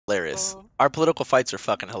hilarious. Our political fights are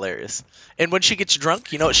fucking hilarious. And when she gets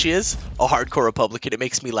drunk, you know what she is? A hardcore Republican. It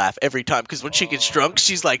makes me laugh every time because when she gets drunk,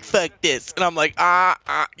 she's like, "Fuck this," and I'm like,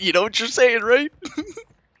 you know what you're saying, right?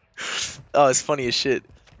 Oh, it's funny as shit.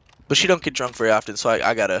 But she don't get drunk very often, so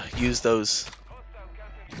I gotta use those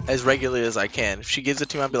as regularly as I can. If she gives it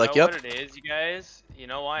to me, I'll be like, You know "Yep." what it is, you guys? You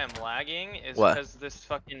know why I'm lagging? Is What? because this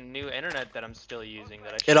fucking new internet that I'm still using.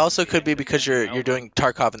 That I It shouldn't also could be using, because you you're know? doing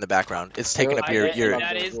Tarkov in the background. It's taking up your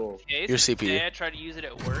That is the case. your but CPU. Today I tried to use it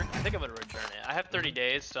at work. I think I'm gonna return it. I have 30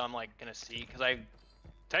 days, so I'm like gonna see because I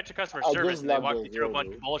typed to customer service and they walked me through a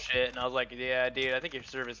bunch of bullshit, and I was like, yeah, dude, I think your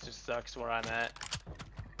service just sucks where I'm at.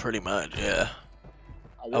 Pretty much, yeah.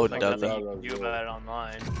 I would Like doubt nothing that. you can do about it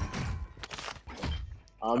online.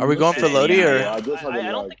 Are we going for Lodi or? I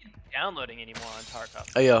don't think it's downloading anymore on Tarkov.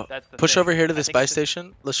 Oh, yo, That's the push thing. over here to I this think buy it says-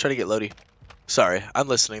 station. Let's try to get Lodi. Sorry, I'm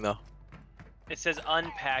listening though. It says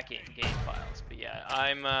unpacking game files, but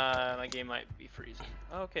yeah, my game might be freezing.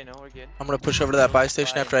 Okay, no, we're good. I'm gonna push over to that buy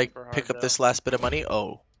station after I super hard, pick up though. this last bit of money.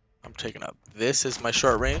 Oh, I'm taking up. This is my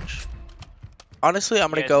short range. Honestly, I'm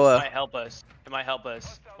gonna go It might help us. It might help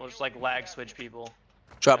us. We'll just like lag switch people.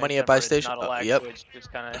 drop money at Except buy for it's station. Not a lag Yep. switch,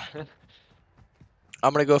 just kind of.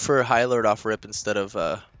 I'm gonna go for high alert off rip instead of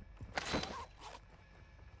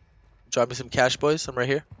drop me some cash, boys. I'm right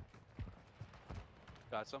here.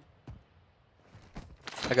 Got some.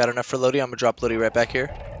 I got enough for Lodi. I'm gonna drop Lodi right back here.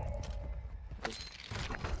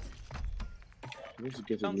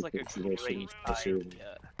 Sounds like a great idea.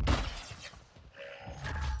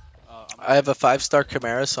 I have a 5-star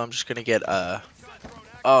Chimera, so I'm just gonna get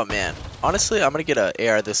oh man, honestly, I'm gonna get a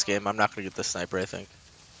AR this game. I'm not gonna get the sniper. I think.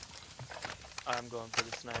 I'm going for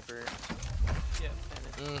the sniper.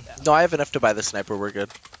 Yeah. No, I have enough to buy the sniper. We're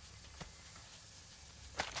good.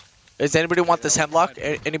 Does anybody want this hemlock?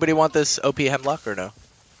 Anybody want this OP hemlock or no?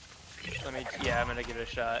 Yeah, I'm gonna give it a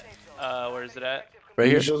shot. Where is it at? Right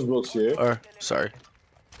here. Munitions box here. Or sorry,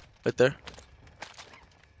 right there.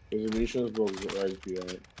 There's a munitions box right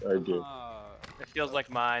behind, right there. It feels like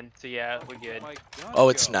mine, so yeah, we're good. Oh,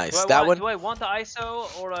 it's nice. That one. Do I want the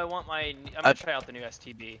ISO or do I want my? I'm gonna try out the new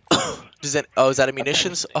STB. Does it? Oh, is that a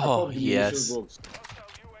munitions? Oh, the munitions yes. box.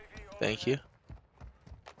 Thank you.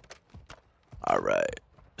 All right.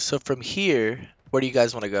 So from here, where do you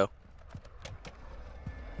guys want to go?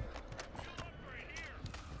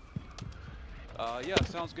 Yeah,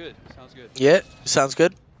 sounds good. Sounds good. Yeah, sounds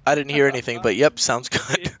good. I didn't hear anything, but yep, sounds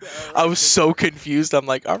good. I was so confused. I'm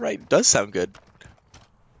like, all right, does sound good.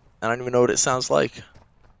 I don't even know what it sounds like.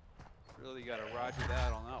 Really gotta roger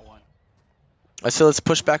that on that one. I say let's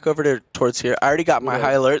push back over to towards here. I already got my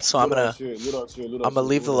high alert, so I'm gonna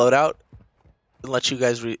leave the loadout and let you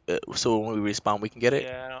guys so when we respawn we can get it.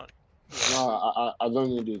 Yeah. No, I don't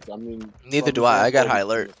need it. I mean. Neither do I. I got high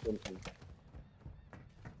alert.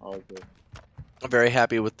 Okay. I'm very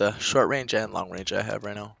happy with the short range and long range I have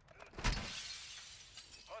right now.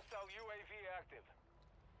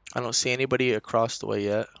 I don't see anybody across the way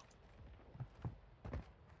yet.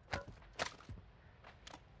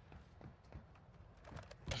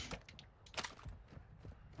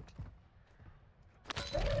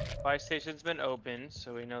 Buy station's been open,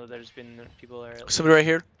 so we know that there's been people there. Somebody right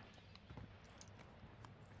here.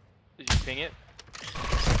 Did you ping it?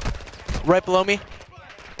 Right below me.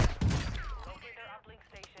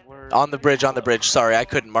 On the bridge, on the bridge. Sorry, I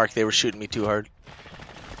couldn't mark. They were shooting me too hard.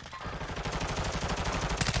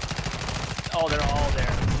 Oh, they're all there.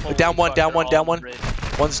 Holy Down one, fuck, down they're one, all down on the one.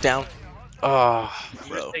 bridge. One's down. Oh,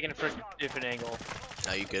 You're bro. just taking it from a different angle.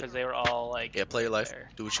 No, you good. Because they were all like. Yeah, play your life. there.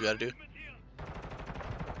 Do what you gotta do.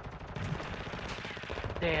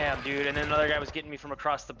 Damn, dude. And then another guy was getting me from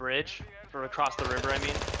across the bridge. From across the river, I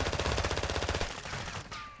mean.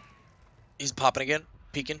 He's popping again.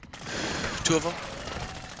 Peeking. Two of them.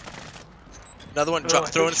 Another one. Throwing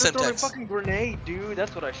Throwing a Semtex. fucking grenade, dude.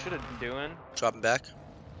 That's what I should have been doing. Dropping back.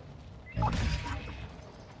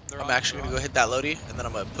 I'm actually gonna go hit that Lodi, and then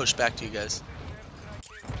I'm gonna push back to you guys.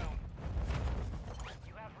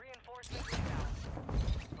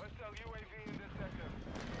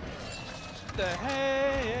 The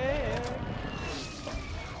heck?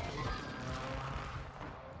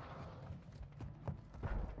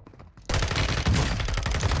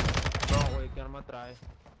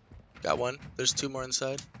 Got one. There's two more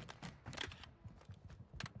inside.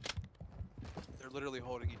 They're literally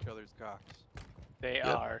holding each other's cocks. They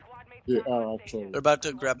are. They are actually. They're about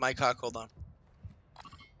to grab my cock. Hold on.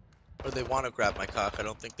 Or they want to grab my cock. I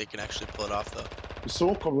don't think they can actually pull it off though. Is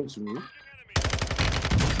someone coming to me?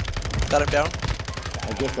 Got him down.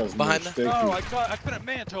 I guess that's Behind much. them? Thank Oh, you. I couldn't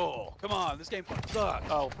mantle. Come on, this game fucking sucks.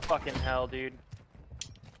 Oh, fucking hell, dude.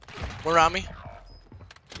 One around me.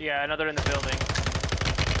 Yeah, another in the building.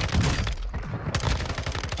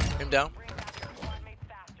 Him down.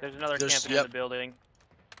 There's another There's- camping yep. in the building.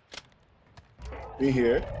 Be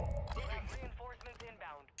here.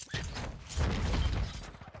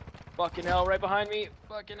 Fucking hell, right behind me.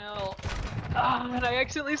 Fucking hell. Ah, and I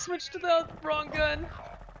accidentally switched to the wrong gun.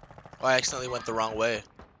 Oh, I accidentally went the wrong way.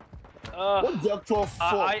 What the actual fuck?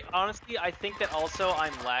 I honestly, I think that also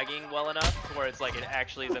I'm lagging well enough to where it's like it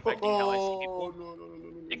actually is affecting how I see people. No.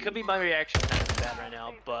 It could be my reaction time is bad right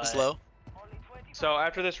now, but. It's low. So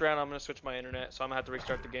after this round, I'm gonna switch my internet, so I'm gonna have to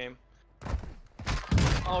restart the game.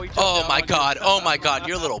 Oh, he jumped Oh down my on you. god. Oh my god.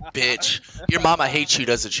 You're a little bitch. Your mama hates you,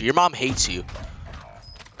 doesn't she? Your mom hates you.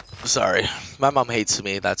 Sorry. My mom hates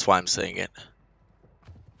me. That's why I'm saying it.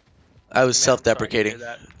 I was Man, I'm sorry to hear self-deprecating.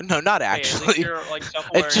 that. No, not Hey, at least actually. you're, like,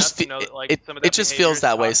 self-aware It just enough to know that, like, it some of that just behavior feels is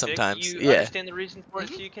that way toxic. sometimes. You Yeah. understand the reason for it,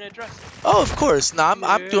 so you can address it. Oh, of course. No, I'm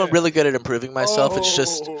doing Yeah. really good at improving myself. It's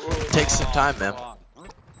just Oh. takes some time, man. Come on.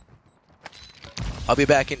 I'll be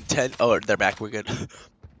back in 10. Oh, they're back. We're good.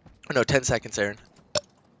 No, 10 seconds, Aaron.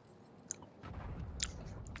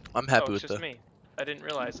 I'm happy Oh, with it's just the me. I didn't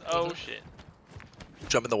realize. Oh shit.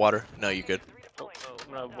 jump in the water. No, you good. Oh,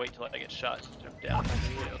 I'm gonna wait till I get shot. Jump down. Okay,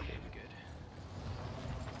 good.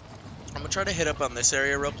 I'm gonna try to hit up on this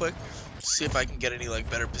area real quick. See if I can get any like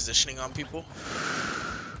better positioning on people.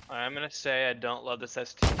 I'm gonna say I don't love this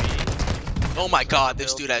STV. Oh my god,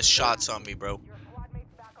 this dude has shots on me, bro.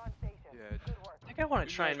 Yeah. I think I want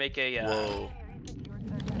to try and make a Whoa.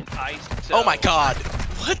 an iced. Oh my god.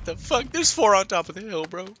 What the fuck? There's 4 on top of the hill,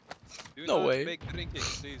 bro. Do No not way. make drinking,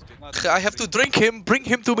 please do not I make have to drinking, drink him. Bring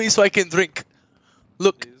him to me so I can drink.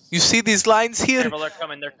 Look, please. you see these lines here? Careful, they're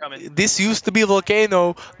coming. They're coming. This used to be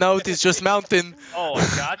volcano. Now it is just mountain. Oh, I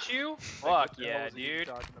got you. Like, Fuck what the hell yeah, is he dude.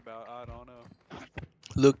 talking about? I don't know.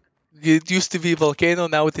 Look, it used to be volcano.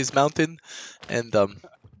 Now it is mountain. And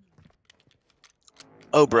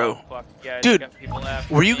oh, bro. Oh, fuck, yeah, Dude, got people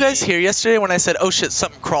after Were you guys me. here yesterday when I said, "Oh shit,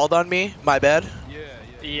 something crawled on me"? My bad.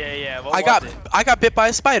 Yeah. Yeah. What I was it? got bit by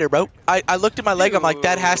a spider, bro. I looked at my leg. I'm like,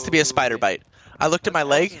 that has to be a spider bite. I looked at my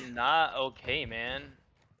leg. That's not okay, man.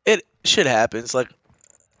 It shit happens. Like,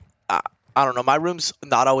 I don't know. My room's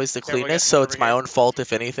not always the Careful, we got cleanest, so someone it's over my here. own fault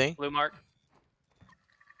if anything. Blue mark.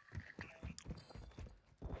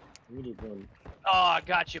 Really good. Oh, I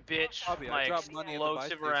got you, bitch. Bobby, My I dropped money at the buy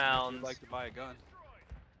explosive station if rounds. you'd like to buy a gun.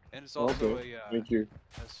 And it's also Okay, thank you.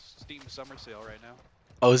 a Steam summer sale right now.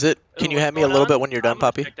 Oh, is it? Can Ooh, you what's hand me a going little on? bit when you're done, I'm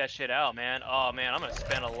gonna Poppy? check that shit out, man. Oh man, I'm gonna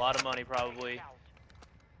spend a lot of money probably.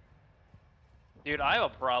 Dude, I have a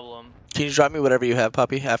problem. Can you drop me whatever you have,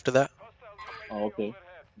 Poppy? After that, Oh, okay.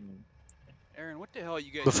 Aaron, what the hell are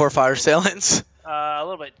you guys before doing fire over sale there? ends. A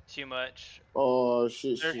little bit too much. Oh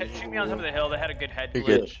shit. They're shooting me on top of the hill. They had a good head You're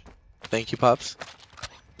glitch. good. Thank you, Pops.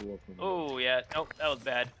 Oh yeah, nope, that was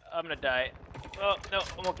bad. I'm gonna die. Oh no,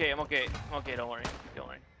 I'm okay. I'm okay. Don't worry.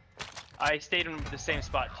 I stayed in the same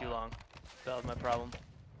spot too long. That was my problem.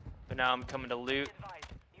 But now I'm coming to loot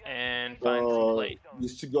and find some plate. You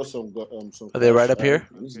still got some. Are they right up here?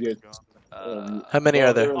 Let's get. How many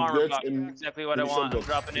are there? Armor Get box, in- exactly what I munition want. I'm box,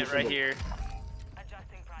 dropping it munition right box. here.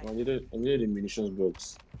 I needed a munitions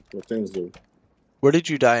box. But thanks though. Where did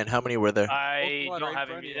you die and how many were there? I Oh, come on, don't right have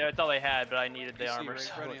in front any. of you. That's all they had, but I needed the You see armor. right in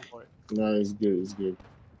So front I of went you. for it. No, it's good. It's good.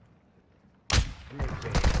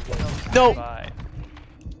 No, Bye.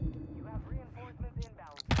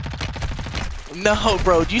 no,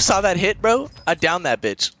 bro. You saw that hit, bro? I downed that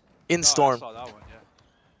bitch in Oh, storm, I saw that one,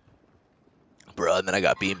 yeah. bro. And then I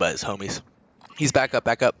got beamed by his homies. He's back up,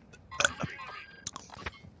 back up.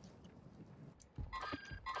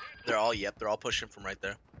 They're all, yep, they're all pushing from right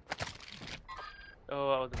there.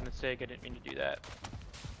 Oh, that was a mistake. I didn't mean to do that.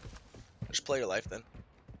 Just play your life then.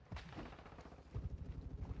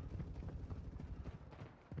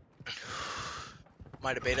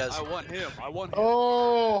 My debate has. I want him. I want him.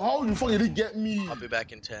 Oh, how the fuck did he get me? I'll be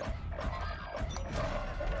back in 10.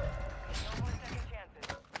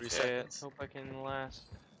 3 Yeah, seconds. hope I can last.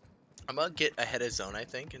 I'm gonna get ahead of zone, I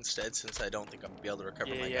think, instead, since I don't think I'm gonna be able to recover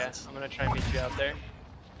my Yeah. guns. I'm gonna try and meet you out there.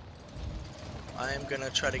 I'm gonna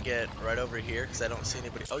try to get right over here because I don't see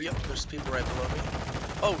anybody. Oh, yep, there's people right below me.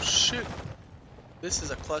 Oh, shoot. This is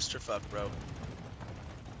a clusterfuck, bro.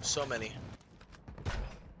 So many.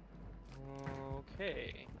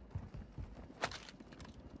 Okay.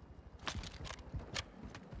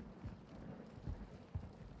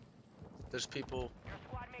 There's people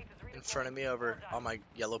in front of me over on my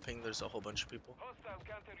yellow ping. There's a whole bunch of people.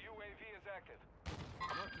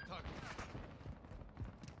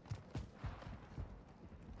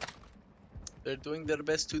 They're doing their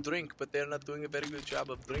best to drink, but they're not doing a very good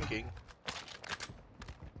job of drinking.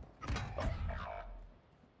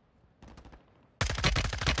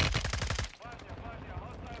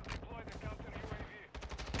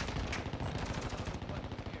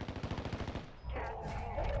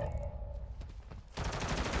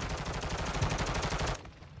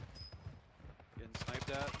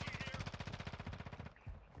 at.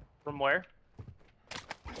 From where?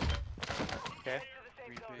 Okay.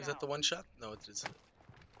 Green Is pig. that the one shot? No, it's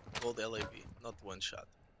gold LAB, not the one shot.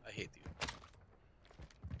 I hate you.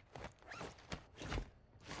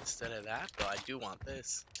 Instead of that, though, I do want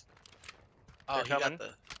this. Oh, They're he got coming.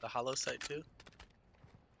 the hollow sight too.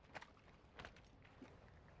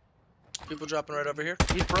 People dropping right over here.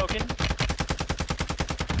 He's broken.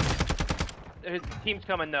 His team's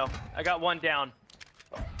coming though. I got one down.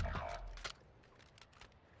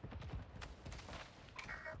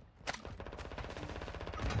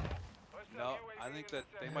 No, I think that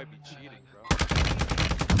they might be cheating, bro.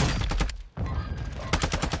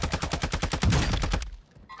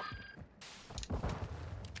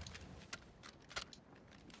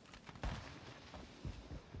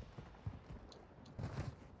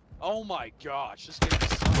 Oh my gosh, this game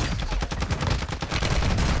sucks.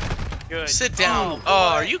 Good. Sit down. Oh, Oh,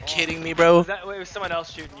 are boy. you kidding me, bro? Was that, wait, it was someone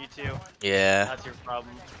else shooting you too. Yeah, That's your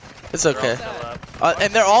problem. it's They're all okay. still up.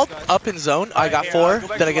 And they're all up in zone. I Alright, got here, 4. go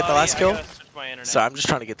back Did I to get the lobby. last kill? I gotta switch my internet. So I'm just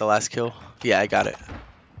trying to get the last kill. Yeah, I got it.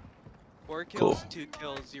 4 Cool. kills, 2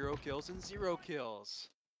 kills, 0 kills, and 0 kills.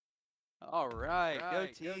 Alright, go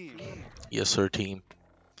team. Yes, sir, team.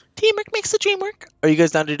 Teamwork makes the dream work. Are you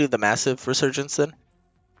guys down to do the massive resurgence then?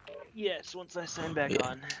 Yes, once I sign back Yeah.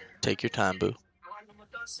 on. Take your time, boo.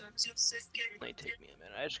 Might take me a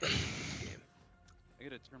minute. I just gotta get this game. I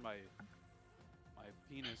gotta turn my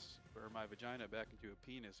penis or my vagina back into a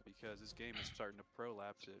penis because this game is starting to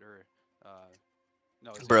prolapse it or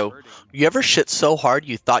no, it's Bro, inverting. you ever shit so hard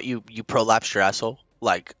you thought you prolapsed your asshole?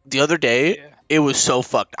 Like, the other day, Yeah. it was so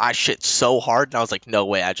fucked. I shit so hard, and I was like, no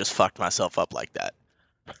way, I just fucked myself up like that.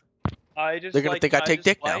 I just They're gonna think I take just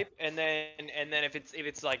dick now. wipe, and then if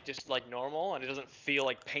it's like just like normal and it doesn't feel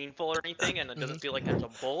like painful or anything and it doesn't feel like there's a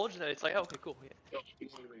bulge, then it's like okay, cool. Yeah.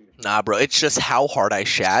 Nah, bro, it's just how hard I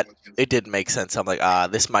shat. It didn't make sense. I'm like,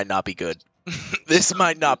 this might not be good. This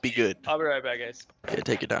might not be good. I'll be right back, guys. Yeah,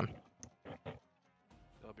 take your time.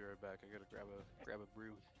 I'll be right back. I gotta grab a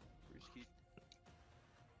brew. Brewski.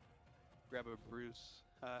 Grab a Bruce.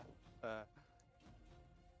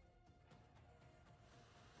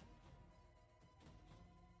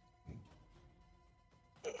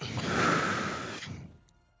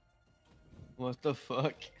 What the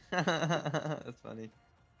fuck? That's funny.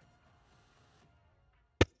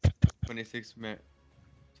 26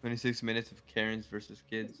 minutes of Karens versus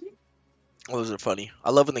kids. Those are funny.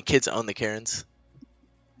 I love when the kids own the Karens.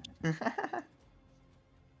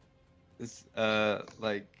 This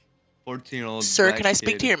like 14-year-old. Sir, can I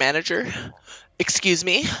speak to your manager? Excuse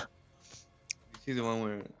me? You see the one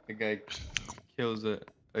where the guy kills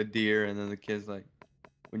a deer and then the kid's like,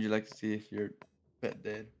 would you like to see if your pet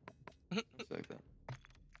dead? It's like that.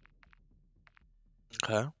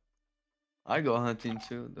 Okay. I go hunting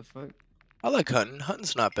too. The fuck? I like hunting.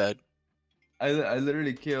 Hunting's not bad. I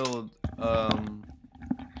literally killed what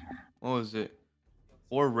was it?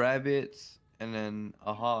 4 rabbits and then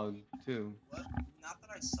a hog too. What? Not that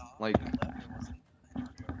I saw. Like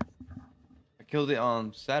I killed it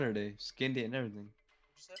on Saturday, skinned it and everything.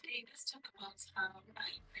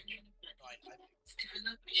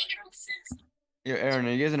 Yo, Aaron,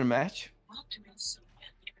 are you guys in a match?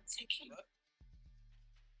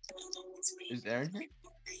 Is Aaron here?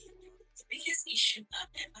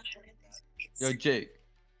 Yo, Jake.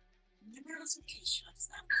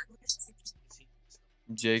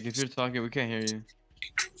 Jake, if you're talking, we can't hear you.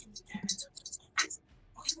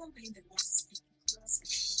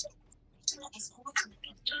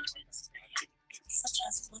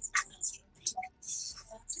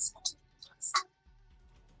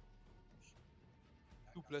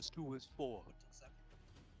 Two plus 2 is 4.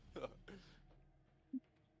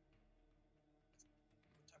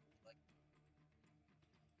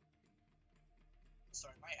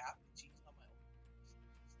 Sorry, my app cheats on my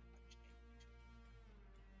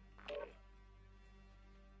own.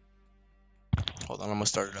 Hold on, I'm gonna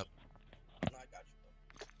start it up. No, I got you, bro.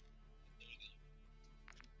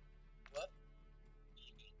 What?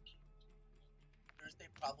 Thursday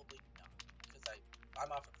probably not, because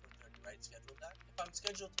I'm off at 4:30, right? Scheduled that. If I'm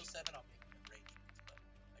scheduled till 7, I'll make an arrangement, but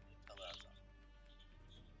I did tell her I was off.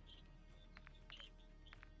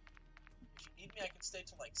 If you need me, I can stay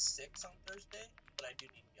till like 6 on Thursday, but I do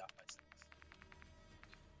need to be off by 6.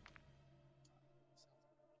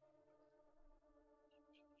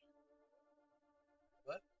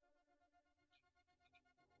 What?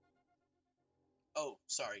 Oh,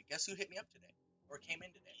 sorry. Guess who hit me up today? Or came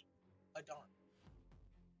in today? Adon.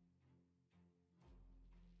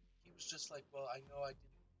 He was just like, well, I know I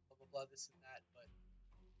didn't blah blah blah this and that, but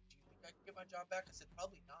do you think I can get my job back? I said,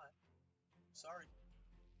 probably not. Sorry.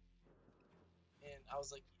 I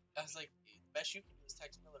was like, the best you can do is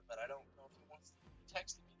text Miller, but I don't know if he wants to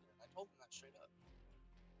text him either. And I told him that straight up.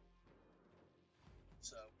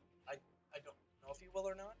 So I don't know if he will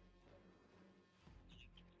or not.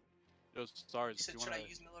 Those stars. He said, If you should want I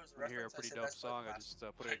use Miller as a to hear a reference? I pretty said, dope that's song, I fine. just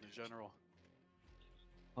put it in general.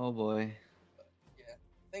 Oh boy. Yeah,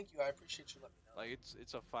 thank you. I appreciate you letting me know. Like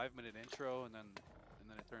it's a 5-minute intro and then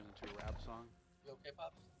it turns into a rap song. You okay,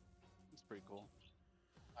 Pops? It's pretty cool.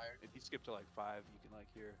 Tired? If you skip to like 5, you can like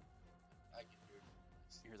hear I can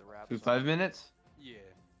hear the rap. To song. 5 minutes? Yeah.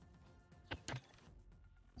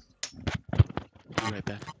 Be right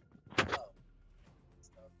back. Oh.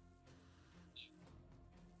 So.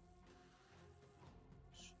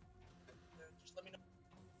 Just let me know.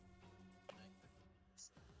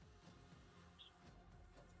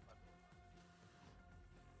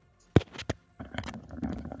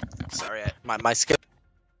 Sorry, my skip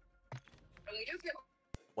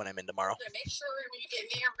when I'm in tomorrow. Make sure when you get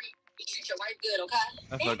married, you treat your wife good, okay?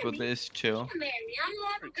 I fuck with this. Chill. Marry me. I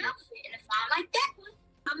love a girlfriend. And if I like that one,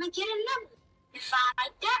 I'm gonna get another one. If I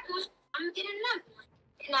like that one, I'm gonna get another one.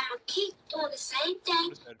 And I'm gonna keep doing the same thing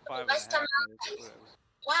Just had for the 5.5 rest of my minutes. life.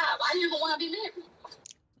 Why? Why you even want to be married?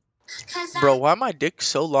 Cause Bro, why my dick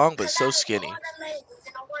so long but so skinny?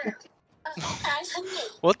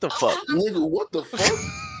 What the fuck? Nigga, what the fuck?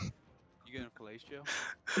 You getting fellatio?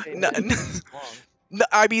 No,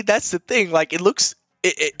 I mean that's the thing. Like it looks,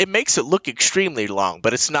 it makes it look extremely long,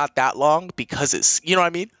 but it's not that long because it's, you know what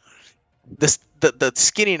I mean. The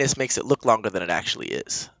skinniness makes it look longer than it actually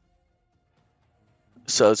is.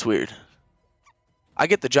 So it's weird. I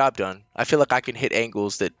get the job done. I feel like I can hit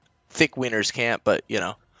angles that thick wieners can't, but you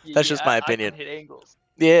know, that's just my opinion. I can hit angles.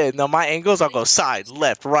 Yeah, no, my angles I'll go side,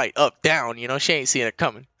 left, right, up, down. You know, she ain't seeing it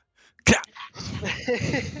coming.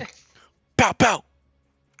 Pow, pow.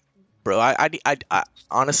 Bro, I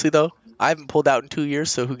honestly though, I haven't pulled out in 2 years,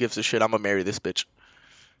 so who gives a shit? I'm gonna marry this bitch.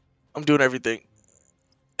 I'm doing everything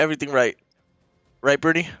right. Right,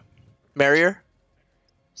 Bernie? Marry her?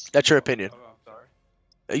 That's your opinion. Oh, I'm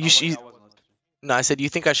sorry. You I wasn't listening. No, I said you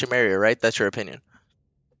think I should marry her, right? That's your opinion.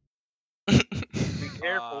 Be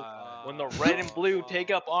careful when the red and blue take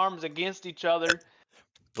up arms against each other.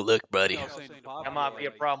 Look, buddy. I was saying Bob, That might be a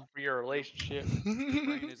like, problem for your relationship.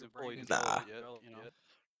 brain isn't fully Nah. developed yet, you know?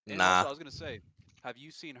 And Nah. also, I was gonna say, have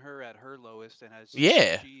you seen her at her lowest, and has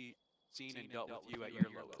Yeah. she seen and dealt with you at your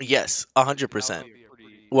lowest? Yes, 100%.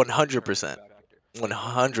 100%.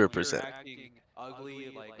 100%. Acting ugly,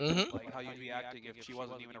 like, Mhm. like how you'd be acting if she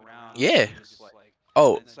wasn't even around. Yeah. Just, like,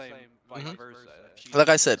 Oh, and same vice Mhm. versa. She's Like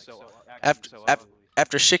I said, so, acting after- so after- ugly.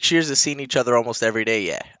 after 6 years of seeing each other almost every day,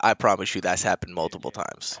 yeah, I promise you that's happened multiple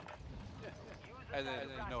times. And then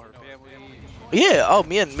you know her family. Yeah. Oh,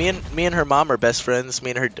 me and her mom are best friends.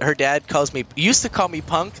 Me and her dad used to call me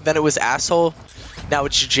punk. Then it was asshole. Now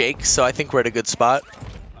it's Jake. So I think we're at a good spot.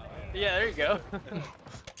 Yeah, there you go.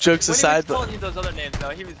 Jokes When aside, he was but calling you those other names, though,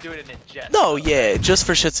 he was doing it in jest. no, yeah, just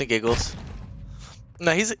for shits and giggles.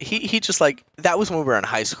 No, he just like that was when we were in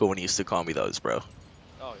high school when he used to call me those, bro.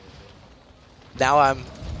 Oh yeah. Now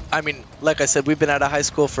I mean, like I said, we've been out of high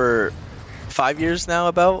school for 5 years now,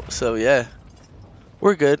 about. So yeah,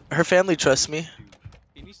 we're good. Her family trusts me.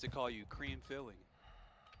 He needs to call you cream filling.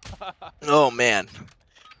 Oh man.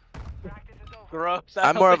 Gross.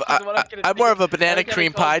 I'm more of a banana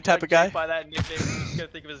cream pie type of guy. By that nickname, I'm just gonna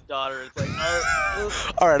think of his daughter. It's like,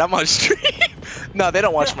 oh, All right, I'm on stream. No, they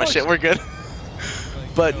don't watch my shit. We're good.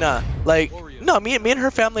 Like, But you know, nah, like Oreo. no, me and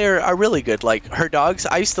her family are really good. Like her dogs,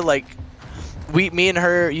 I used to like. Me and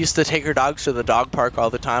her used to take her dogs to the dog park all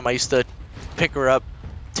the time. I used to pick her up,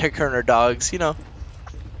 take her and her dogs. You know.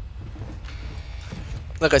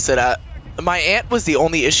 Like I said, my aunt was the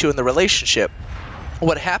only issue in the relationship.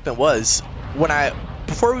 What happened was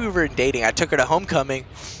before we were dating, I took her to homecoming,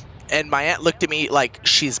 and my aunt looked at me like,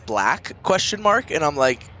 "She's black?" ? And I'm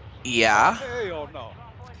like, "Yeah." Hell no.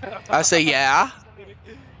 I say, "Yeah."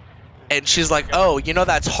 And she's like, "Oh, you know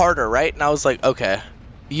that's harder, right?" And I was like, "Okay,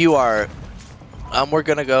 you are. We're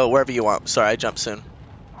gonna go wherever you want." Sorry, I jumped soon.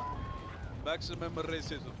 Maximum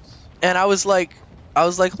racism. And I was like,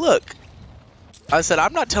 "Look," I said,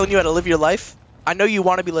 "I'm not telling you how to live your life. I know you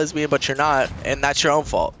want to be lesbian, but you're not, and that's your own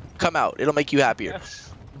fault. Come out. It'll make you happier."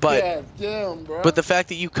 But God damn, bro. but the fact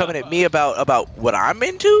that you coming at me about what I'm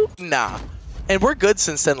into, nah. And we're good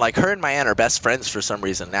since then. Like her and my aunt are best friends for some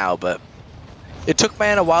reason now, but it took my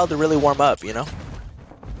aunt a while to really warm up, you know.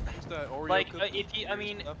 like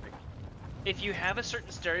if you have a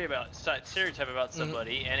certain stereotype about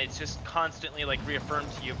somebody, and it's just constantly like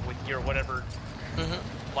reaffirmed to you with your whatever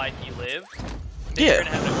life you live, then you're gonna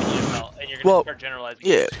have an opinion about, and you're gonna start generalizing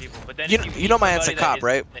yeah. people. But then You if know my aunt's a somebody that cop, is-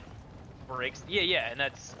 right? breaks. Yeah, and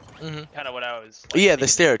that's hmm kind of what I was. Yeah, the thinking.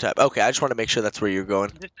 stereotype. Okay, I just want to make sure that's where you're going.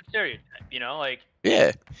 Just a stereotype, you know, like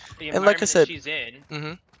Yeah, the and like I environment said, that she's in.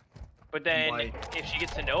 hmm But then White. if she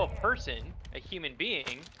gets to know a person, a human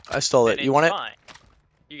being, I stole then it. You it's want it? fine.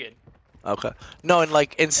 You good? Okay. No,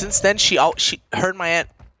 and since then her and my aunt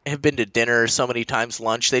have been to dinner so many times,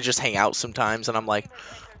 lunch. They just hang out sometimes, and I'm like,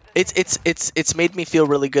 it's made me feel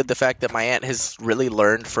really good the fact that my aunt has really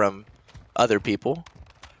learned from other people.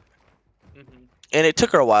 hmm And it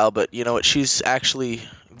took her a while, but you know what? She's actually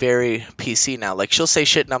very PC now. Like she'll say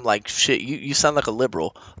shit, and I'm like, shit, you sound like a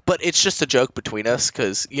liberal. But it's just a joke between us,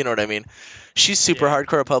 cause you know what I mean. She's super Yeah.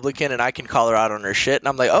 hardcore Republican, and I can call her out on her shit, and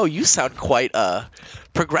I'm like, oh, you sound quite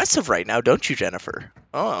progressive right now, don't you, Jennifer?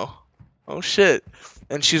 Oh shit.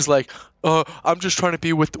 And she's like, I'm just trying to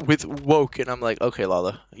be with woke, and I'm like, okay,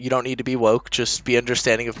 Lala, you don't need to be woke. Just be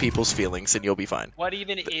understanding of people's feelings, and you'll be fine. What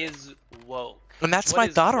even is woke? And that's What my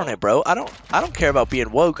is thought on woke? it, bro. I don't care about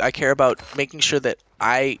being woke. I care about making sure that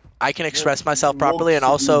I can express myself properly and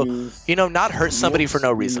also, you know, not hurt somebody for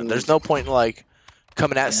no reason. There's no point in like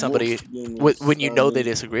coming at somebody when you know they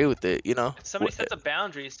disagree with it, you know. If somebody sets a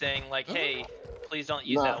boundary saying like, hey, please don't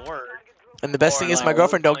use Nah. that word. And the best or, thing is like, my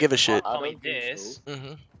girlfriend don't like, give a shit. Call me I don't think this.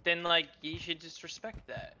 hmm Then like you should just respect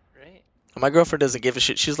that, right? My girlfriend doesn't give a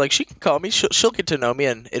shit. She's like, she can call me. She'll get to know me,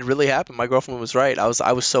 and it really happened. My girlfriend was right. I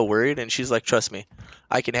was so worried, and she's like, trust me,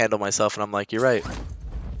 I can handle myself. And I'm like, you're right.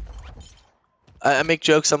 I make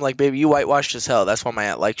jokes. I'm like, baby, you whitewashed as hell. That's why my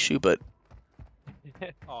aunt likes you. But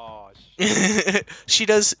Oh shit. she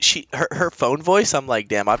does. Her phone voice. I'm like,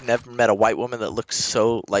 damn, I've never met a white woman that looks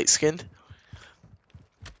so light skinned.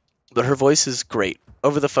 But her voice is great.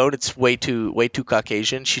 Over the phone, it's way too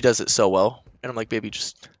Caucasian. She does it so well. And I'm like, baby,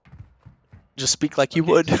 just speak like you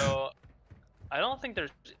Okay, would. So I don't think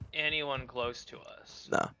there's anyone close to us.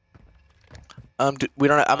 No. We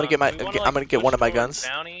don't. I'm gonna get my. Do we wanna, I'm like, gonna get push one of my for, guns.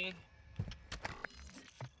 Bounty?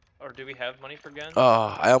 Or do we have money for guns? Oh,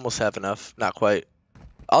 I almost have enough. Not quite.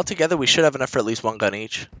 Altogether, we should have enough for at least one gun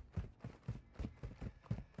each.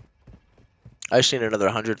 I just need another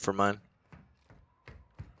 100 for mine.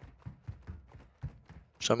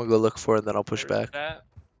 So I'm gonna go look for it, and then I'll push Where's back. that?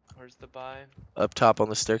 Where's the buy? Up top on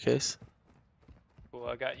the staircase. Cool,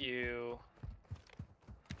 I got you.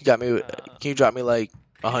 You got me. Can you drop me like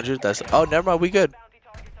 100? That's. Oh, never mind. We good.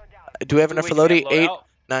 Do we have enough for loading? 8,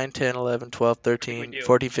 9, 10, 11, 12, we 13, do.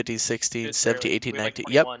 14, 15, 16, Just 17, barely. 18, We have, like,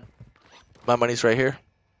 19. Yep. 21. My money's right here.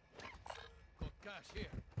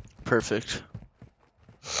 Perfect.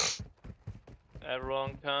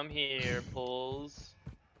 Everyone come here, pulls.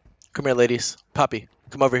 Come here, ladies. Poppy,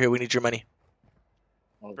 come over here. We need your money.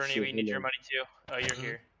 Oh, Bernie, shit, we need hold your on. money too. Oh, you're Mhm.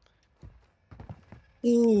 here.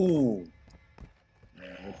 Ooh.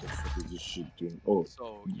 Man, what the fuck is this shit doing? Oh,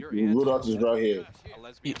 So your your aunt loadout is right here. a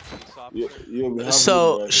lesbian police You, officer? you'll be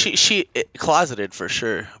So right she closeted for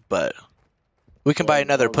sure, but we can buy Yeah,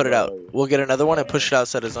 another. Put it out. right. We'll get another one and push it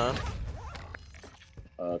outside his own.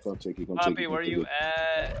 Come take it. Come take Poppy, it. where come you take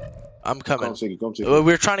at? I'm it. coming. Come take it. Come take Well, it.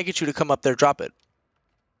 we're trying to get you to come up there. Drop it.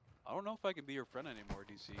 I don't know if I can be your friend anymore,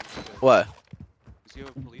 DC. Because What? you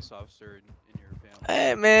have a police officer in your family.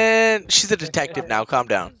 Hey man, she's a detective now. Calm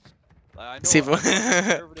down. Like, I know See if- I'm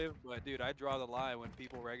conservative, but dude, I draw the line when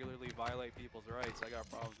people regularly violate people's rights. I got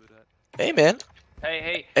problems with that. Hey man.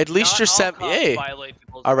 Hey. At least not you're all seven. cops Hey. violate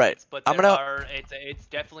people's All right, rights, but I'm there gonna- are. It's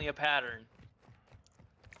definitely a pattern.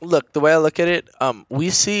 Look, the way I look at it,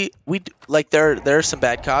 like there are some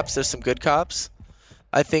bad cops. There's some good cops.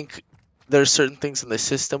 I think there's certain things in the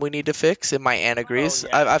system we need to fix, and my aunt agrees.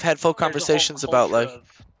 yeah. I've had full There's a whole conversations about culture like,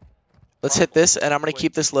 of- let's hit this, and I'm gonna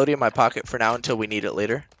keep this loading in my pocket for now until we need it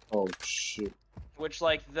later. Oh shit. which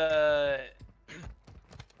like the.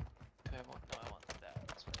 I want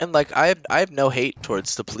that. And like I have no hate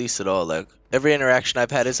towards the police at all. Like every interaction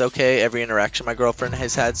I've had is okay. Every interaction my girlfriend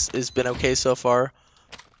has had has been okay so far.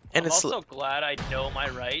 And I'm it's also glad I know my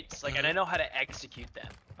rights, like, and Mhm. I know how to execute them.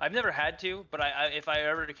 I've never had to, but if I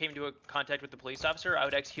ever came into a contact with the police officer, I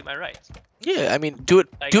would execute my rights. yeah, I mean do it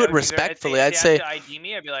Like, do I it would be very- respectfully. if I'd they say have to ID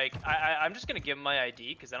me, I'd be like, I'm just gonna give them my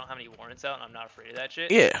ID because I don't have any warrants out and I'm not afraid of that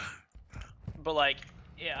shit. yeah. But like,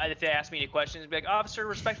 yeah, if they ask me any questions, I'd be like, officer,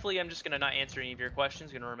 respectfully, I'm just gonna not answer any of your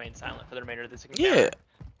questions. Gonna remain silent for the remainder of this encounter. Yeah.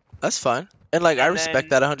 That's fine. And like I And respect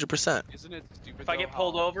then- that 100%. Isn't it stupid? If I though, get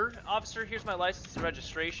pulled how- over, officer, here's my license and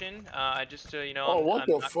registration. Just to, Oh, what I'm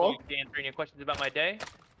the not going fuck? to answer any questions about my day.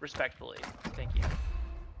 Respectfully, thank you.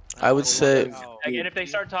 I would how- say- how- Like, and if they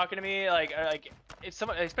start talking to me, like if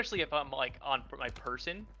someone, especially if I'm like on my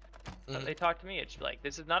person, Mhm. they talk to me, it's like,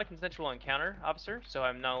 this is not a consensual encounter, officer, so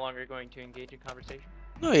I'm no longer going to engage in conversation.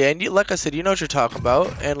 No, yeah, and like I said, you know what you're talking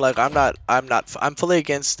about, and like I'm fully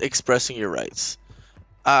against expressing your rights.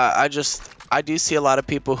 I do see a lot of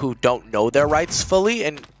people who don't know their rights fully,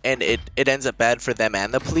 and it ends up bad for them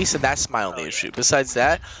and the police, and that's my only issue. Besides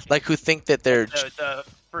that, like who think that they're The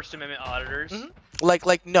First Amendment auditors. Mhm.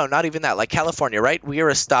 like no, not even that. Like California, right? We are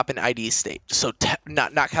a stop and ID state, so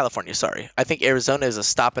not California. Sorry, I think Arizona is a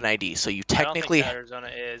stop and ID, so you technically I don't think Arizona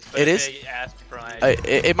is. But It if is? They asked for an ID.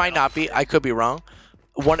 it might not be. I could be wrong.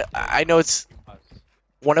 I know it's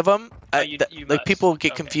one of them. you Like must. people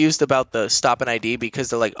get Okay. confused about the stop and ID because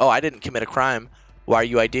they're like, oh, I didn't commit a crime. Why are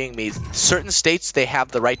you IDing me? Certain states they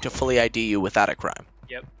have the right to fully ID you without a crime.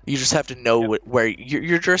 Yep. You just have to know Yep. where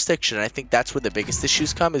your jurisdiction. I think that's where the biggest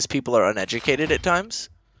issues come is people are uneducated at times.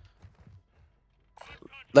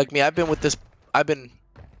 Like me, I've been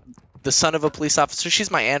the son of a police officer.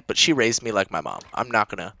 She's my aunt, but she raised me like my mom. I'm not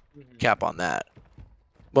gonna Mhm. cap on that.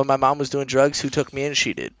 When my mom was doing drugs, who took me in?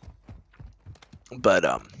 She did. But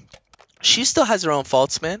she still has her own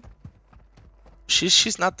faults, man.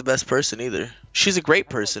 She's not the best person either. She's a great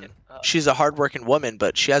person. She's a hardworking woman,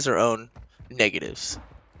 but she has her own negatives.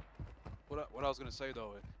 What I was gonna say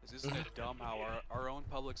though is, isn't it dumb how our own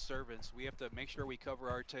public servants, we have to make sure we cover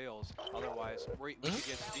our tails, otherwise we could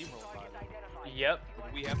get steamrolled by them. Yep.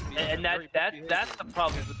 We have to be And very that's behavior the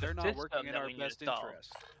problem because with they're the not working system in that our we need to best solve.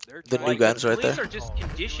 interest. They're The trying new to guns right Police there. are just doing their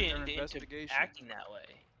conditioned into investigation. acting that way.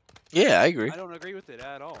 Yeah, I agree. I don't agree with it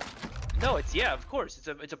at all. No, of course,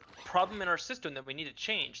 it's a problem in our system that we need to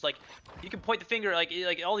change. Like, you can point the finger like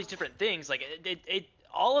all these different things. Like,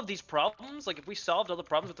 all of these problems. Like, if we solved all the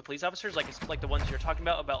problems with the police officers, like it's like the ones you're talking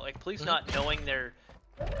about like police not knowing their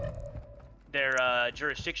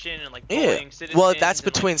jurisdiction and like Yeah. bullying citizens. Well, that's and,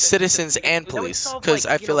 like, between the- citizens then and we police, solve, because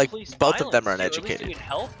I you feel know, like police both of them are violence, too. At least uneducated. we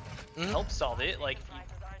can help solve it. Like,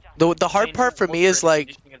 The hard change part for the me is culture and like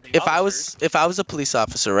conditioning of the officers. if I was a police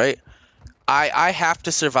officer, right? I have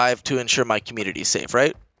to survive to ensure my community is safe,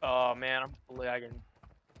 right? Oh man, I'm lagging.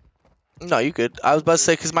 No, you could. I was about to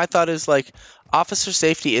say because my thought is like officer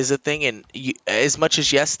safety is a thing, and as much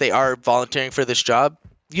as yes, they are volunteering for this job,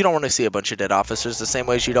 you don't want to see a bunch of dead officers the same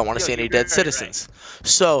way as you don't want to Yo, see any you're dead right. citizens.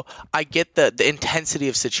 So I get the intensity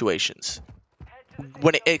of situations.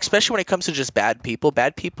 Especially when it comes to just bad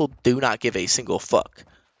people do not give a single fuck.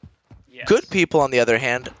 Yes. Good people, on the other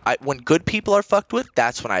hand, when good people are fucked with,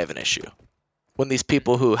 that's when I have an issue. When these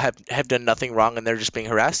people who have done nothing wrong and they're just being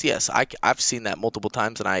harassed, yes, I've seen that multiple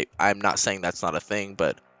times, and I'm not saying that's not a thing,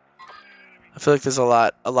 but I feel like there's a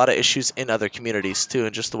lot of issues in other communities too,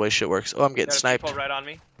 and just the way shit works. Oh, I'm getting Got a sniped. people right on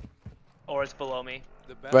me, or it's below me.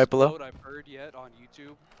 The best Right below? quote I've heard yet on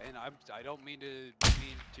YouTube, and I don't mean to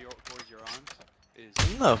towards your aunt, is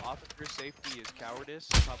No. officer safety is cowardice,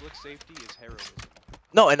 public safety is heroism.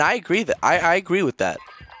 No, and I agree that I agree with that.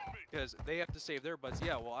 Because they have to save their butts.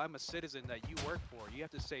 Yeah, well, I'm a citizen that you work for. You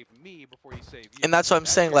have to save me before you save you. And that's what I'm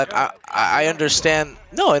saying. your Like job. I understand.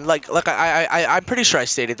 No, and like I'm pretty sure I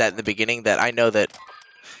stated that in the beginning that I know that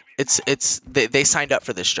they signed up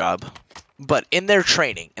for this job, but in their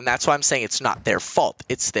training, and that's why I'm saying it's not their fault.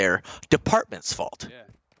 It's their department's fault Yeah.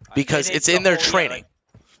 because And it's it's in the their whole- yeah, training.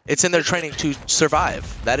 It's in their training to survive.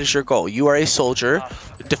 That is your goal. You are a soldier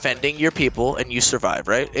defending your people, and you survive,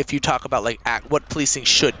 right? If you talk about like what policing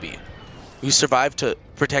should be, you survive to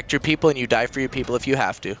protect your people, and you die for your people if you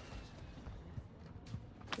have to.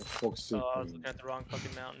 For fuck's sake, Oh, I was man. looking at the wrong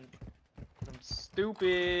fucking mountain. I'm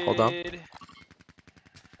stupid. Hold on.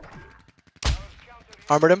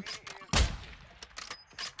 Armored him.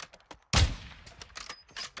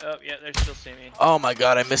 Oh yeah, they're still seeing me. Oh my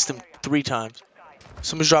god, I missed him 3 times.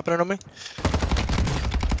 Someone's dropping it on me.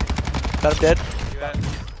 Got him dead. You at?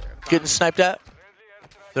 Getting sniped at.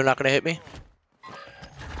 They're not gonna hit me.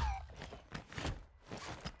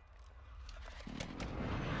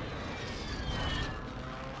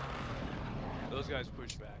 Those guys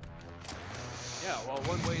push back. Yeah, well,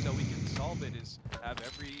 one way that we can solve it is have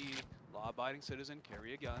every law-abiding citizen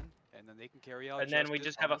carry a gun, and then they can carry out. And then we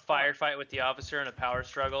justice just have on a the spot. firefight with the officer and a power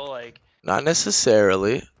struggle, like. Not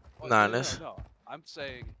necessarily. Well, Not no, necess- no. I'm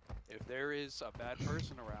saying if there is a bad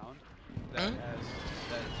person around that has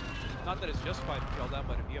that, not that it's justified to kill them,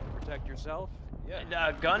 but if you have to protect yourself, yeah.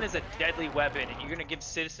 A gun is a deadly weapon, and you're gonna give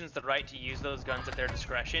citizens the right to use those guns at their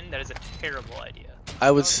discretion. That is a terrible idea.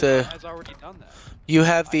 I would South say Carolina has already done that. you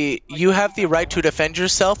have the right to defend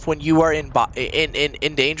yourself when you are in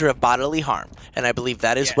danger of bodily harm, and I believe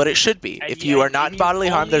that is Yeah. what it should be. And If you are not in bodily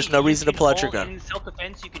harm, there's no reason to pull out your gun. In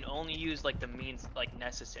self-defense, you can only use like the means like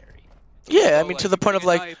necessary. Yeah, I Oh, mean, like, to the you point of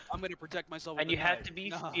bring a like, knife, I'm gonna protect myself with And a you have knife. to be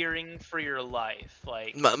Nah. fearing for your life.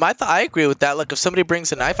 Like, I agree with that. Like, if somebody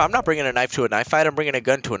brings a knife, I'm not bringing a knife to a knife fight. I'm bringing a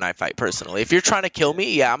gun to a knife fight. Personally, if you're trying to kill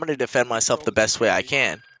me, yeah, I'm gonna defend myself the best way I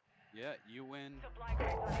can. Yeah, you win.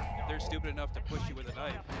 If they're stupid enough to push you with a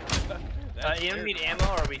knife. that's you their don't need crime.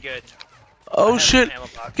 ammo, or are we good? I Oh have shit! an ammo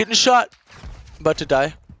box. Getting shot. About to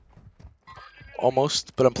die.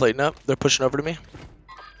 Almost, but I'm plating up. They're pushing over to me.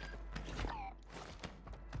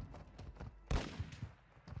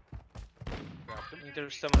 Cracked him. I think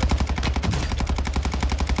there's someone.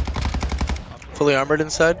 Fully armored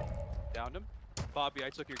inside. Downed him. Bobby, I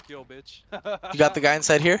took your kill, bitch. You got the guy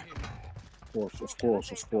inside here. Of course. Oh,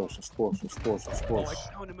 I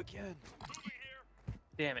found him again.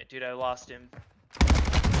 Damn it, dude! I lost him.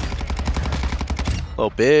 Oh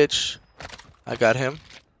bitch. I got him.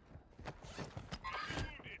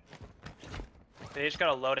 They just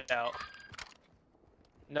got a loadout.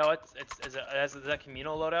 No, is that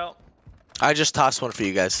communal loadout? I just tossed one for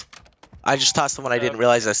you guys. I just tossed the one I didn't Okay.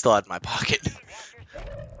 realize I still had in my pocket.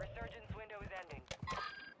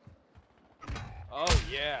 Oh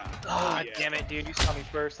yeah. Ah, damn it, dude! You saw me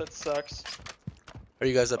first. That sucks. Are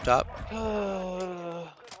you guys up top?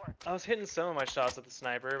 I was hitting some of my shots with the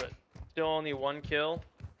sniper, but still only one kill.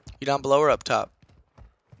 You down below or up top?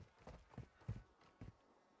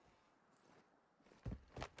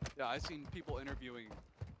 Yeah, I've seen people interviewing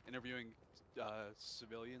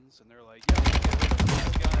civilians, and they're like, yeah, get rid of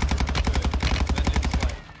all guns, good. Then it's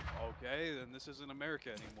like, okay, then this isn't America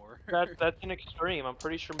anymore. That's an extreme. I'm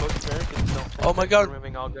pretty sure most Americans don't think Oh my that God.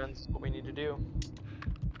 removing all guns is what we need to do.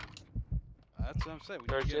 That's what I'm saying. We need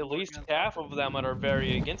to There's get at more least guns. half of them that are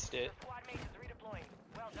very against it.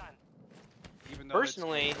 Even though it's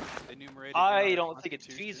Personally, enumerated in I our don't think it's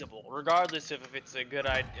Constitution. feasible, regardless of if it's a good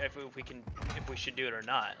idea, if we should do it or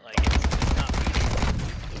not. Like, it's not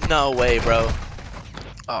feasible. No way, bro.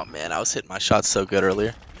 Oh man, I was hitting my shots so good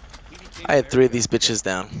earlier. We became I had 3 of America. these bitches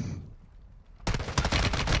down.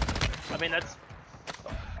 I mean,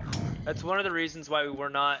 that's one of the reasons why we were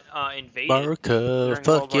not invaded America, during fuck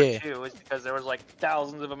World War yeah. II, is because there was like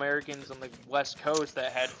thousands of Americans on the West Coast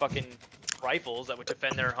that had fucking rifles that would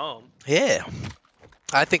defend their home. Yeah.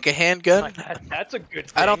 I think a handgun. Like, that's a good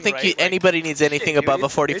thing, I don't think right? Like, anybody needs anything shit, dude, above a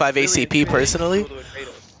it's 45 really ACP intimidating personally. people to invade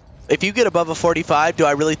us. If you get above a 45, do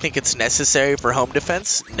I really think it's necessary for home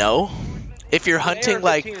defense? No. If you're hunting AR-15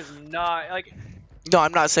 like, is not like no,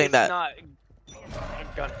 I'm not saying it's that. not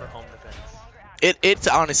a gun for home defense. It's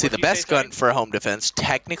honestly the What'd you say, best gun Tony? for home defense.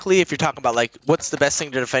 Technically, if you're talking about like what's the best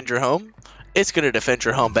thing to defend your home, it's gonna defend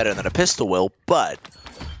your home better than a pistol will. But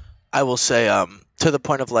I will say, to the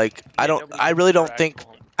point of like, I really don't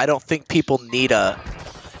think people need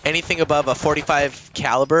anything above a 45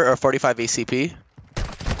 caliber or 45 ACP.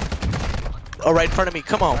 Oh, right in front of me.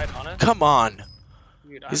 Come on, Right on it. come on.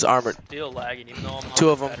 Dude, He's I'm armored. Still lagging, even though I'm on 2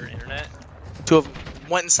 of 'em. better internet. 2 of them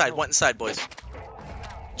went inside, boys.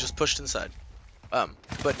 Just pushed inside.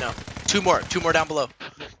 But no, 2 more down below.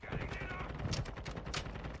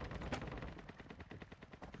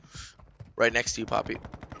 Right next to you, Poppy.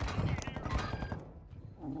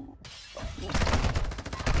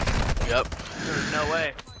 Yep, There's no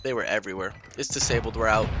way. they were everywhere. It's disabled. We're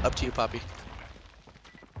out. Up to you, Poppy.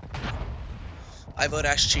 I vote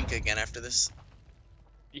Ash Chica again after this.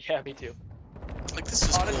 Yeah, me too. Like, this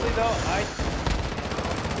is Honestly, cool. though,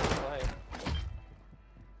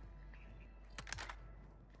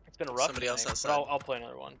 it's been a rough Somebody else tonight, outside. but I'll play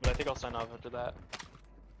another one. But I think I'll sign off after that.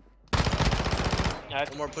 I have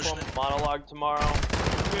One more to pushing film it. a monologue tomorrow.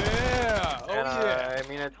 Yeah. Oh And, yeah. I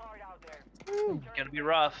mean, it's gonna be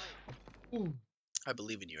rough. I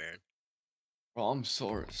believe in you, Aaron. Bro, I'm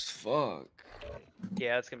sore as fuck.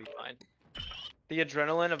 Yeah, it's gonna be fine. The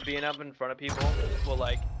adrenaline of being up in front of people will,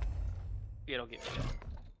 like, it'll get me down.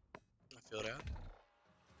 I feel that.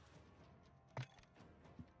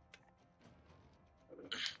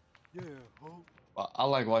 Yeah. Oh, Well, I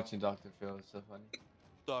like watching Dr. Phil. It's so funny.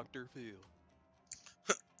 Dr. Phil.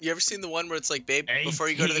 You ever seen the one where it's like, babe, before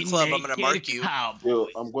you go to the club, I'm gonna mark you. Yo,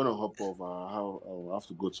 I'm gonna hop off. I have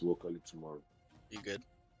to go to work early tomorrow. You good?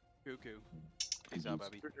 Cuckoo. Peace out,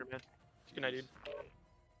 Bobby. For sure, man. Good night, dude.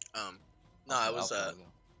 No, I was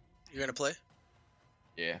you're gonna play?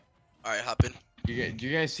 Yeah. All right, hop in. Do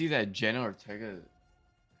you guys see that Jenna Ortega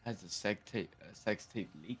has a sex tape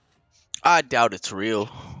leaked? I doubt it's real.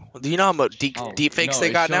 Do you know how much deep fakes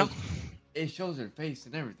they got now? It shows her face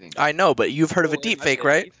and everything. I know, but you've heard of a Oh, deep I fake, said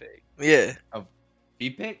right? deepfake. Yeah,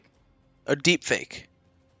 Deep pic? a deep fake.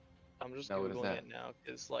 I'm just No, what is googling that? it now,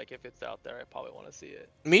 because like if it's out there, I probably want to see it.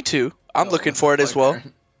 Me too. I'm Oh, looking what for the it as fuck, well.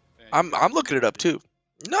 Aaron? I'm looking it up too.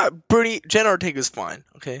 No, Bernie Jenna Ortega's fine.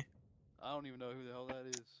 Okay. I don't even know who the hell that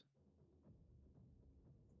is.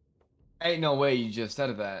 Ain't no way you just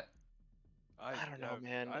said that. I don't know,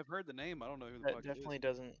 man. I've heard the name. I don't know who the That fuck definitely it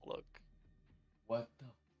is. doesn't look What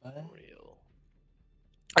the fuck? real.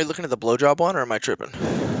 Are you looking at the blowjob one, or am I tripping? It's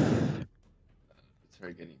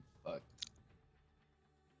her getting fucked.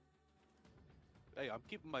 Hey, I'm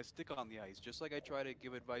keeping my stick on the ice, just like I try to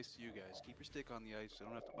give advice to you guys. Keep your stick on the ice, so I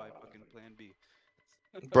don't have to buy fucking Plan B.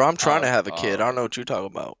 Bro, I'm trying to have a kid. I don't know what you're talking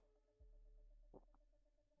about.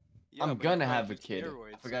 Yeah, I'm but you gonna might have a do kid. steroids,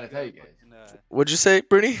 I so forgot to you tell you gotta guys. fucking, What'd you say,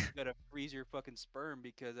 Brittany? you gotta freeze your fucking sperm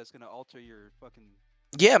because that's gonna alter your fucking.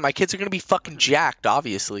 Yeah, my kids are gonna be fucking jacked,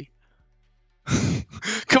 obviously.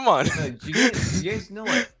 Come on. Do you guys know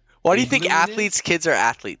what? Why do you think Igloo athletes' is? kids are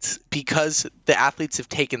athletes? Because the athletes have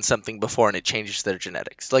taken something before and it changes their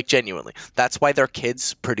genetics. Like, genuinely. That's why their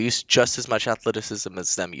kids produce just as much athleticism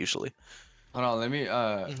as them, usually. Hold on, let me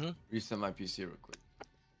Mhm. reset my PC real quick.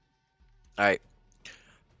 Alright.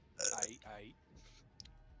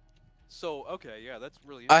 So okay, yeah, that's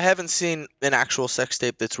really. I haven't seen an actual sex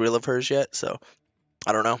tape that's real of hers yet, so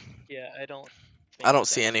I don't know. Yeah, I don't. I don't think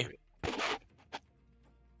see that's any. real.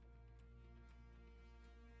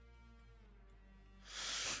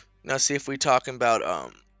 Now, see if we talking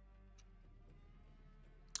about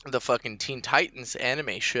the fucking Teen Titans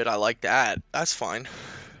anime shit. I like that. That's fine.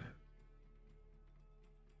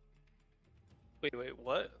 Wait,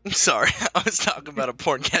 what? Sorry, I was talking about a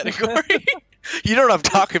porn category. You know what I'm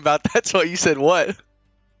talking about. That's why you said what.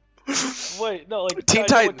 Wait, no, like Teen I know what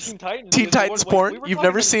Titans. Teen Titans. Teen is, but Titans what, wait, porn? we were You've talking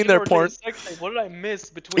never about seen Jenna their Ortega porn? sex tape. What did I miss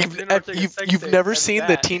between You've, Jenna Ortega's sex you've tape never and seen that?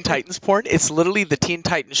 the Teen Titans porn? It's literally the Teen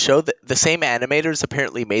Titans show that the same animators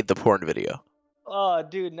apparently made the porn video. Oh,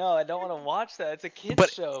 dude, no, I don't want to watch that. It's a kids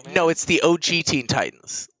But show, man. no, it's the OG Teen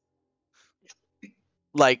Titans.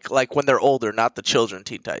 Like when they're older, not the children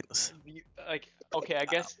Teen Titans. Like, okay, I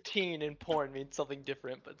guess teen and porn means something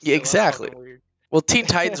different, but Yeah, still, that's exactly. fucking weird. Well, Teen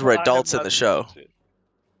Titans were I have adults in not the seen that show. shit.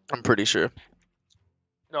 I'm pretty sure.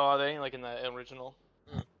 No, are they like in the original?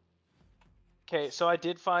 Okay, so I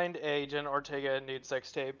did find a Jenna Ortega nude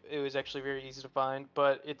sex tape. It was actually very easy to find,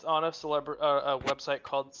 but it's on a website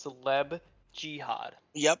called Celeb Jihad.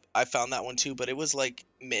 Yep, I found that one too, but it was like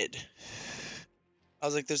mid. I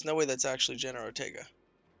was like, there's no way that's actually Jenna Ortega.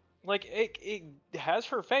 Like it has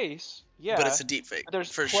her face, yeah. But it's a deep fake.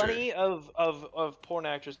 There's for plenty sure. of porn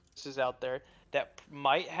actresses out there that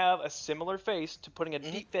might have a similar face to putting a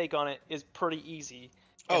deep fake on it is pretty easy.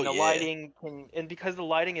 And Oh, the yeah. lighting and because the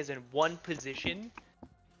lighting is in one position,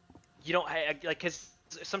 you don't like because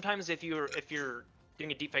sometimes if you're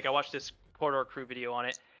doing a deep fake, I watched this Corridor Crew video on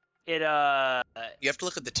it. You have to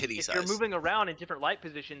look at the titty if size. you're moving around in different light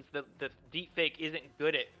positions, the deep fake isn't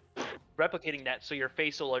good at replicating that, so your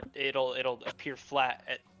face it'll appear flat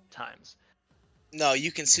at times. No,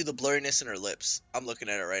 you can see the blurriness in her lips. I'm looking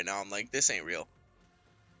at it right now. I'm like, this ain't real.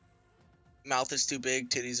 Mouth is too big,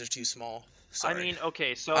 titties are too small. Sorry. I mean,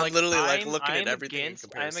 okay, so I'm like, literally like looking I'm at everything against, in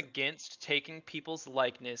comparison. I'm against taking people's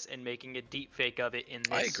likeness and making a deep fake of it in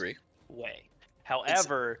this I agree. way.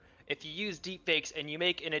 However, if you use deep fakes and you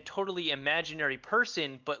make a totally imaginary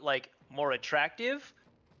person but like more attractive,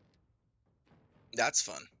 that's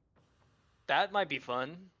fun. That might be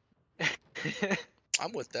fun.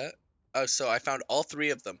 I'm with that. Oh, so I found all three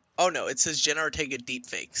of them. Oh no, it says Jenna Ortega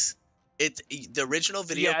deepfakes. The original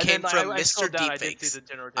video came from Mr. Deepfakes.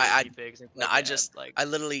 I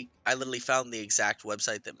literally found the exact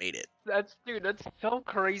website that made it. That's so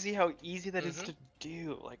crazy how easy that is to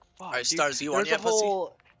do. Like, fuck. Alright, dude. Stars, you on There's yet, a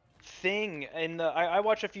whole thing, and I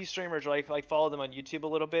watch a few streamers, like follow them on YouTube a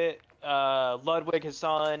little bit. Ludwig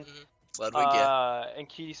Hassan. Ludwig, yeah. And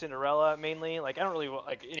Cutie Cinderella mainly. Like, I don't really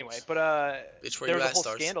like anyway, but there was a whole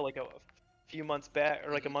scandal like a few months back,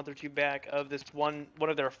 or like a month or two back, of this one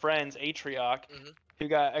of their friends, Atrioc, who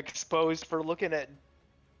got exposed for looking at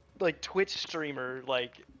like Twitch streamer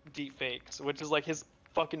like deepfakes, which is like his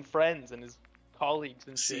fucking friends and his colleagues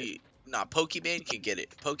and shit. Nah, Pokimane can get it.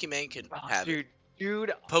 Pokimane can have it.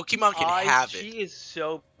 Dude, Pokemon can have it. She is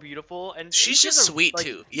so beautiful, and she's just sweet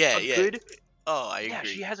too. Yeah. Good, oh, I agree. Yeah,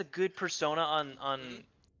 she has a good persona on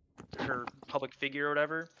her public figure or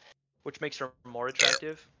whatever, which makes her more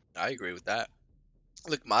attractive. I agree with that.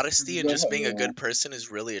 Look, modesty and just being a good person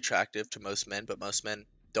is really attractive to most men, but most men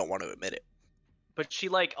don't want to admit it. But she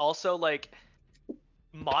also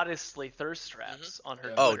modestly thirst traps on her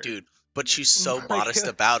Twitter. Oh, dude. But she's so modest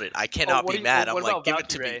about it. I cannot be mad. I'm like, give it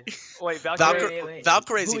to me. Wait, Valkyrae.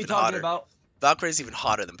 Valkyrie's even hotter. Valkyrie's even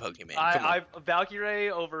hotter than Pokimane. I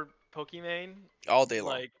Valkyrae over Pokimane. All day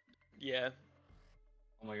long. Like, yeah.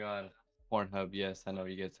 Oh my god. Pornhub, yes, I know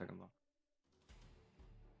what you guys talking about.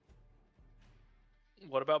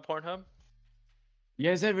 What about Pornhub? You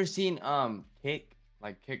guys ever seen Kick,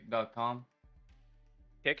 like Kick.com?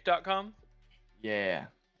 Kick.com? Yeah,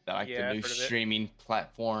 that like Yeah, the I've new heard of it. streaming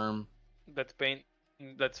platform.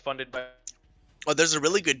 That's funded by. Oh, there's a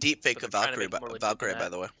really good deep fake So of they're trying to Valkyrie, make it more legit Valkyrie, than by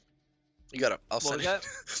that. the way. You gotta. I'll What send was it.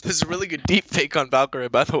 that? There's a really good deep fake on Valkyrie,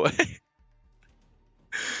 by the way.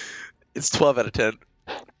 It's 12 out of 10.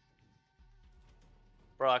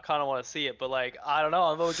 Bro, I kind of want to see it, but like, I don't know.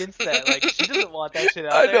 I'm against that. Like, she doesn't want that shit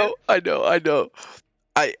out I there. know.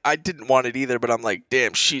 I didn't want it either, but I'm like,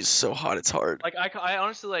 damn, she's so hot, it's hard. Like, I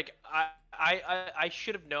honestly like, I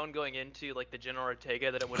should have known going into like the Jenna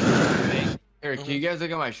Ortega that it would have been fake. Here, can you guys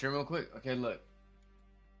look at my stream real quick? Okay, look.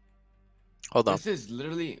 Hold on, This is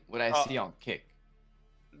literally what I Oh. see on Kick.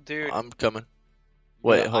 Dude, I'm coming. You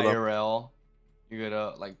Wait, go to hold on. IRL. You go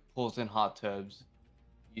to like pools and hot tubs.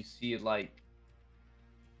 You see like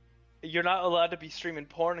you're not allowed to be streaming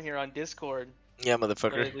porn here on Discord. Yeah,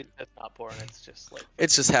 motherfucker. Literally, that's not porn. It's just like,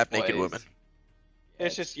 It's just half what naked is- women.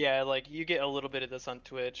 it's just like you get a little bit of this on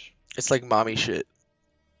Twitch. It's like mommy shit.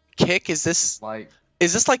 Kick, is this like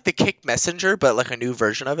like the Kick Messenger, but like a new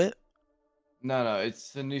version of it? no,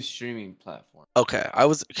 it's a new streaming platform. Okay,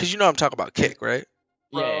 because you know I'm talking about Kick, right?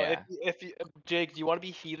 Bro, Yeah, if you, Jake, do you want to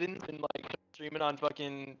be heathen and like streaming on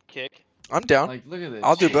fucking Kick? I'm down. like look at this.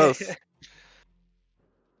 I'll do both.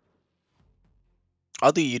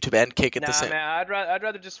 I'll do YouTube and Kick at Nah, the same. man, I'd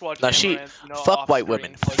rather just watch. Nah, she Amaranth, you know, fuck off white screen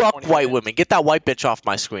women. for, like, Fuck 20 white minutes. women. Get that white bitch off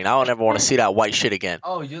my screen. I don't ever want to see that white shit again.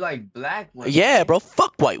 Oh, you like black women? Yeah, bro.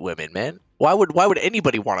 Fuck white women, man. Why would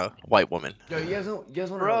anybody want a white woman? Yo, you guys want to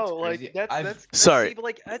know Bro, what's crazy? like that's I've- Sorry. but,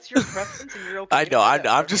 like that's your preference and you're okay. I know. with that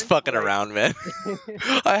I'm just preference, fucking like- around, man.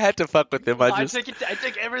 I had to fuck with him. I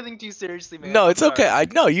take everything too seriously, man. No, I'm it's sorry. okay. I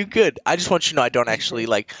know you good. I just want you to know I don't actually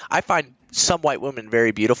like. I find some white women very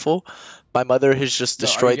beautiful. My mother has just So, are you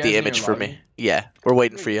destroyed guys the in image your for lobby? me. Yeah, we're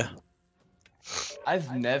waiting for you,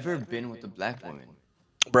 I've never been with a black woman.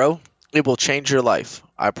 bro. It will change your life.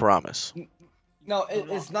 I promise. No,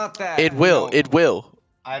 it's not that. It will. no, It will.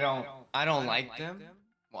 I don't like them.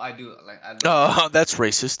 Well, I do like. I Oh, that's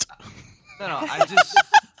racist. No,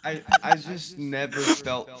 I just never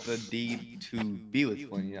felt the need to be with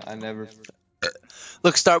one. You know, I never.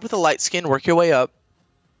 Look, start with a light skin, work your way up.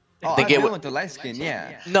 Oh, Then I get been with- with the light skin,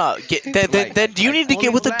 yeah. No, then you need to get fully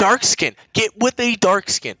with a black. dark skin. Get with a dark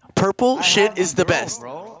skin. Purple I shit have is a the girl, best.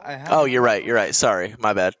 Bro. I have Oh, a you're girl. right. You're right. Sorry,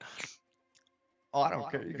 my bad. Oh, I don't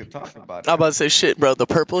care. You can talk about I'm it. about to say shit, bro. The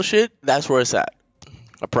purple shit, that's where it's at.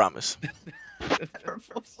 I promise.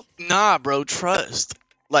 Nah, bro, trust.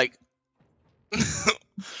 Like,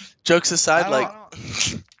 jokes aside, like,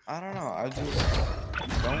 I don't know. I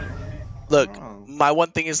just don't. look, I don't know. my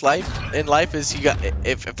one thing is in life is you got,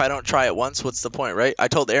 if I don't try it once, what's the point, right? I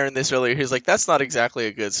told Aaron this earlier. He's like, that's not exactly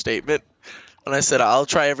a good statement. And I said, I'll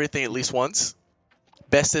try everything at least once.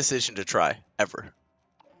 Best decision to try ever.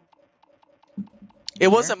 It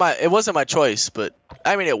wasn't my choice, but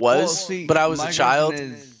I mean it was. Well, see, but I was my a child.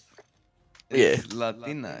 girlfriend is Yeah.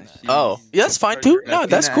 Latina. Oh, She's yeah, that's fine too. No,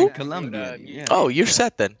 that's Latina cool. and Colombian. Yeah. Oh, you're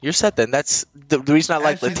set then. You're set then. That's the reason I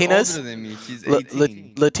like She's Latinas. older than me. She's La-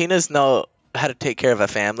 18. Latinas know how to take care of a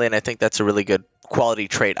family, and I think that's a really good quality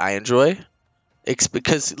trait I enjoy. It's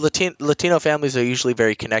because Latino families are usually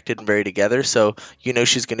very connected and very together, so you know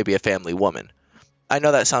she's going to be a family woman. I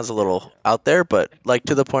know that sounds a little out there, but like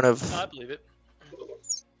to the point of I believe it.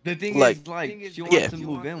 The thing like- is, like, she yeah. wants to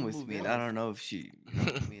move in with me, and I don't know if she.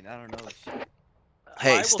 I mean, I don't know if she.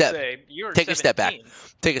 Hey, I will step- say, you're take a step back. 17.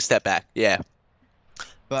 take a step back. Yeah,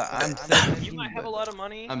 But I'm You 17. might have a but lot of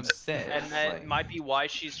money, I'm set. and that like- might be why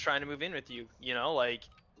she's trying to move in with you. You know, like.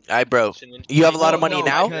 bro. shouldn't- You have a lot of Well, money no,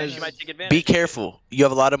 now. because- She might take advantage. Be careful. You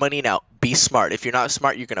have a lot of money now. Be smart. If you're not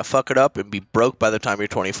smart, you're gonna fuck it up and be broke by the time you're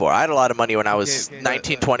 24. I had a lot of money when I was Okay,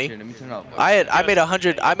 19, but- 20. here, let me turn off. I made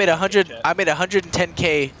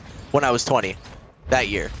 110K when I was 20 that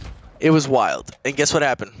year. It was wild. And guess what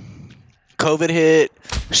happened? COVID hit,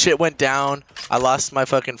 shit went down. I lost my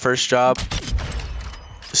fucking first job.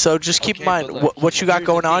 So just keep in Okay, mind but look, what you got here's the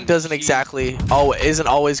going on thing, doesn't she's- exactly isn't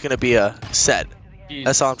always going to be a set.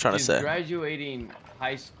 That's all I'm trying to she's say. Graduating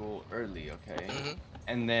high school early, okay, Mhm.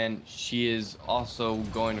 and then she is also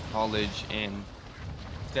going to college in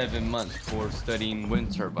 7 months for studying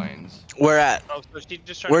wind turbines. Where at? Oh, so she's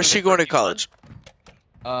just trying Where's to she move going in to for a few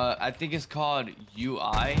college? I think it's called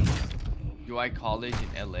UI College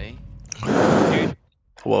in LA.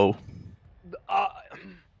 Whoa. Uh,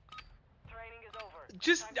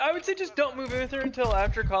 I would say just don't move in with her until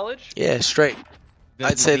after college. Yeah, straight.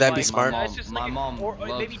 I'd say that'd be My smart. mom- It's just my like, mom or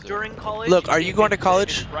loves maybe her. during college. Look, are you get going to this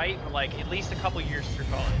college? Right, for like at least a couple years through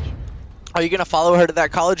college. Are you going to follow her to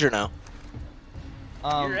that college or no?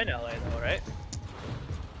 You're in LA though, right?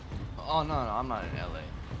 Oh no, I'm not in LA.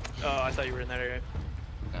 Oh, I thought you were in that area.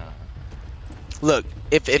 No. Look,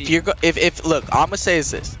 if look, I'm gonna say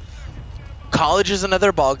is this. College is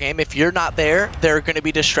another ball game. If you're not there, there are going to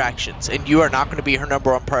be distractions, and you are not going to be her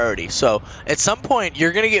 #1 priority. So at some point,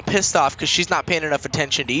 you're going to get pissed off because she's not paying enough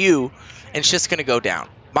attention to you, and it's just going to go down.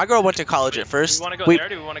 My girl went to college at first. Do we want to go there, or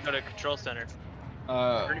do we want to go to Control Center?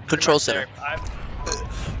 Control Center.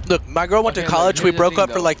 Look, my girl went to college. We broke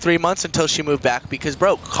up for like 3 months until she moved back because,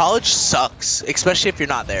 bro, college sucks, especially if you're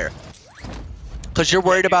not there. Because you're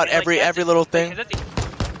worried about every little thing. That's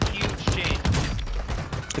a huge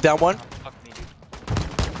change. Down one. Fuck me, dude.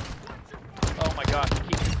 Oh my gosh.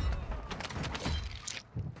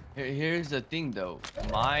 Here's the thing though.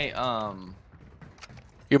 My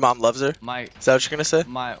Your mom loves her? my Is that what you're gonna say?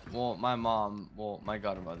 my mom, my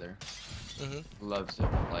godmother Mhm. loves it.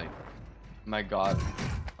 Like my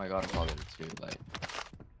godfather too. Like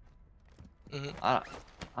Mhm. I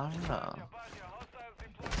don't know.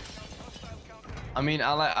 I mean,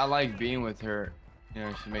 I like being with her. You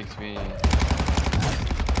know, she makes me.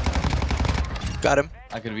 Got him.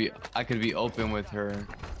 I could be open with her.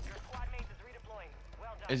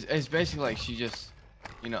 It's basically like she just,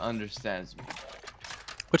 you know, understands me.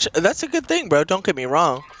 Which that's a good thing, bro. Don't get me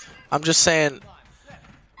wrong. I'm just saying.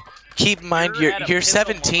 Keep in mind, you're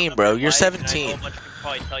 17, bro. You're 17.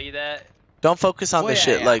 Probably tell you that. Don't focus on Well, this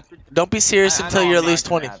yeah, shit. yeah. Like, don't be serious I until know you're I'm at least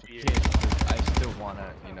not 20. gonna have kids, but I still wanna,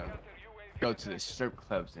 you know, go to the strip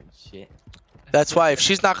clubs and shit. That's why if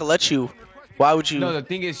she's not gonna let you, why would you? No, the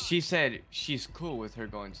thing is, she said she's cool with her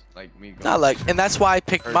going, like me going. Not like, and that's why I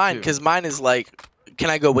picked Her mine, too. because mine is like, can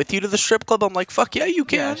I go with you to the strip club? I'm like, fuck yeah, you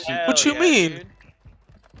can. Yeah, What you yeah, mean?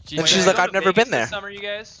 dude. And she's like, I've never been there. This summer, you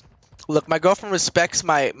guys? Look, my girlfriend respects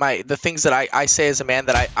the things that I say as a man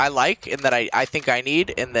that I like and that I think I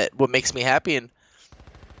need and that what makes me happy. And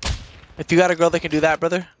if you got a girl that can do that,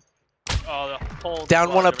 brother, Oh, the whole down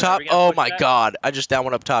squad one up over there. top. We gonna Oh push my that? god, I just down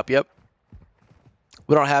one up top. Yep.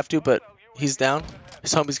 We don't have to, but he's down.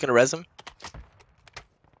 His homie's gonna res him.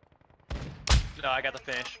 No, I got the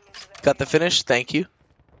finish. Got the finish. Thank you.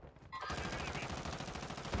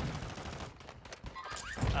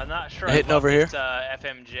 I'm not sure. Hitting I love over here. this,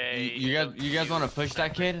 FMJ. You guys want to push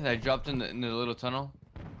that kid that dropped in the little tunnel?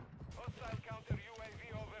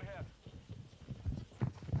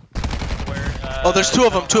 Where, Oh, there's two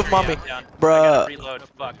of them. Two of them on me. I'm down. I Bruh. gotta reload.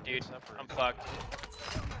 Fuck, dude. I'm fucked.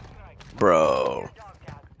 Bro.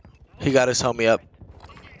 He got his homie up.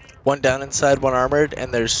 One down inside, one armored,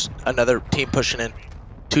 and there's another team pushing in.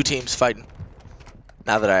 Two teams fighting.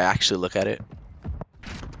 Now that I actually look at it.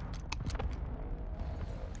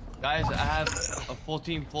 Guys, I have a full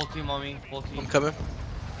team on me, full team. I'm coming.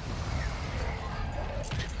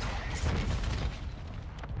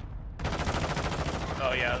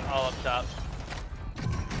 Oh yeah, all up top.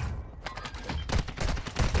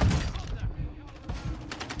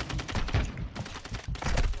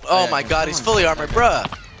 Oh Yeah, my god, he's come fully on. armored, bruh.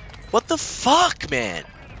 What the fuck, man?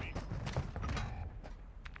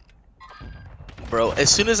 Bro, as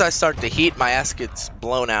soon as I start to heat, my ass gets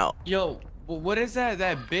blown out. Yo, what is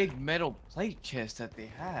that big metal plate chest that they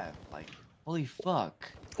have? Like, holy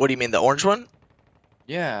fuck. What do you mean, the orange one?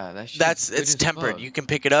 Yeah, that shit. It's tempered. You can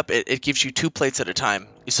pick it up. It gives you 2 plates at a time.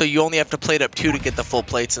 So you only have to plate up 2 to get the full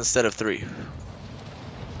plates instead of 3. There,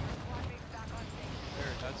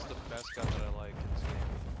 that's the best gun that I like in this game.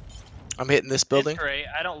 I'm hitting this building. It's great.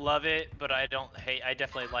 I don't love it, but I don't hate. I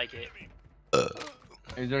definitely like it.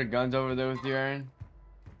 Is there guns over there with you, Aaron?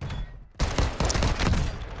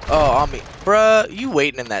 Oh, on me. Bruh, you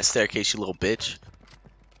waiting in that staircase, you little bitch.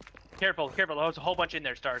 Careful, careful. There's a whole bunch in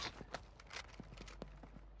there, Stars.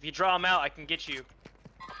 If you draw them out, I can get you.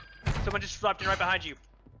 Someone just dropped in right behind you.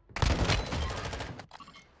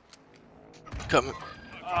 Come.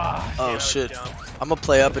 Ah, Oh, damn, that was shit. dumb. I'm gonna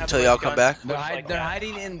play up until y'all come back. They're, Looks hide, like they're that.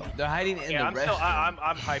 hiding in. They're hiding in Yeah, the I'm restroom. still.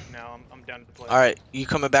 I'm hyped now. I'm done to play. Alright, you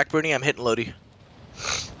coming back, Bruni? I'm hitting Lodi.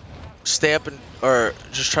 Stay up and, or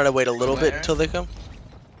just try to wait a little bit Where? until they come.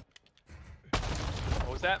 What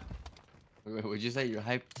was that? Wait, would you say you're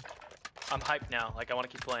hyped? I'm hyped now. Like I want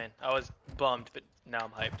to keep playing. I was bummed, but now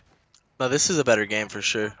I'm hyped. No, this is a better game for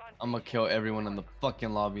sure. I'm gonna kill everyone in the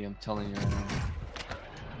fucking lobby. I'm telling you right now.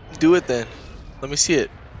 Do it then. Let me see it.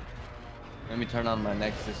 Let me turn on my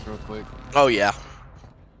Nexus real quick. Oh yeah.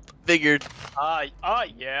 Figured. Yeah.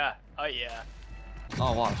 Yeah.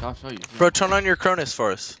 Oh, watch. I'll show you. Bro, turn on your Cronus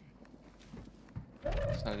for us.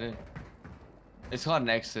 That's not it. It's called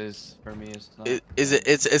Nexus for me. It's not.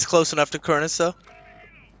 It's close enough to Cronus though?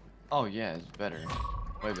 Oh yeah, it's better.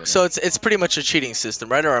 Way better. So it's pretty much a cheating system,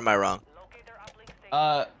 right? Or am I wrong?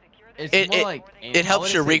 It's It- more it- like it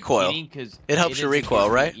helps your recoil. It helps your recoil,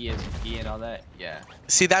 right? ESP and all that. Yeah.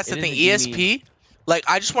 See, that's the It thing. doesn't give me- ESP, like,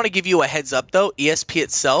 I just want to give you a heads up though. ESP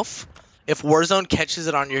itself, if Warzone catches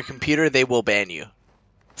it on your computer, they will ban you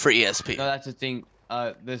for ESP. No, that's the thing.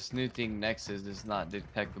 This new thing, Nexus, is not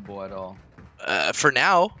detectable at all. For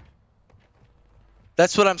now.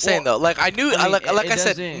 That's what I'm saying Well, though. Like I knew, I mean, like it I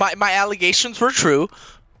said, doesn't- my allegations were true.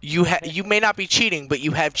 You may not be cheating, but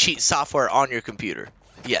you have cheat software on your computer.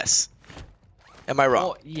 Yes. Am I wrong?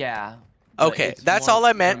 Well, yeah. but Okay, it's that's more- all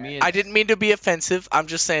I for meant. me, I it's- didn't mean to be offensive. I'm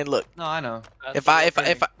just saying, look, No, I know. if I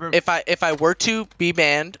were to be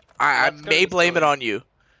banned, I That's may good, blame it so- on you,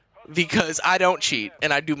 because I don't cheat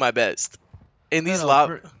and I do my best. In No, these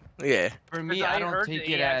no, yeah. For me, Because I don't heard take that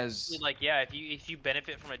it he as. actually, like, yeah, if you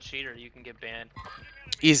benefit from a cheater, you can get banned.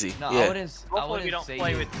 Easy. No, I Yeah. wouldn't. I Hopefully, wouldn't we don't say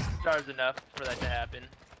play you- with stars enough for that to happen.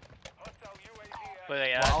 But yeah, Well,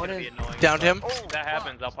 I that's gonna be wouldn't- annoying. Downed him. If that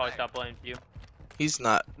happens, I'll probably stop playing with you. He's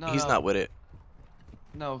not. No, He's no. not with it.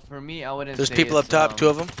 No, for me, I wouldn't. There's say people up it's, top. 2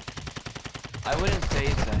 of them. I wouldn't say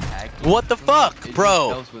it's a hack. What the for me. fuck, It just bro?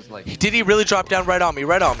 helps with, like, Did he really drop down right on me?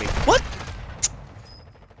 Right on me. What?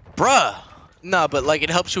 Bruh. No, but like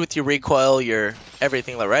it helps you with your recoil, your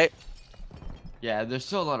everything, like, right? Yeah, there's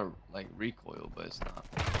still a lot of like recoil, but it's not.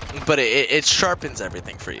 But it sharpens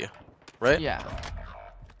everything for you, right? Yeah.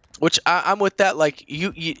 Which I'm with that. Like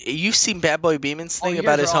you seen Bad Boy Beeman's thing you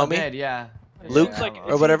about guys his are all homie? dead, yeah. Luke, Yeah, Like, I'm- or it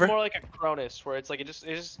seems whatever? more like a Cronus, where it's like it just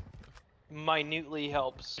minutely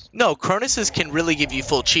helps. No, Cronuses can really give you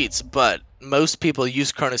full cheats, but most people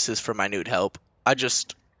use Cronuses for minute help.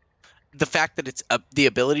 The fact that it's the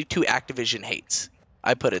ability to Activision hates.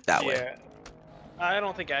 I put it that way. Yeah. I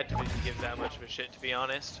don't think Activision gives that much of a shit, to be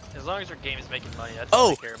honest. As long as their game is making money, that's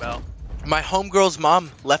all I care about. My homegirl's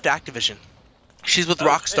mom left Activision. She's with Oh,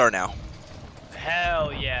 Rockstar now.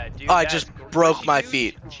 Hell yeah, dude. Oh, I that's just gr- what broke she my do?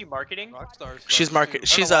 feet. Is she marketing? Rockstar's She's sucks, market. too.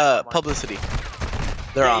 She's know why it's publicity.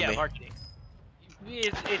 They're yeah, on yeah, me. marketing.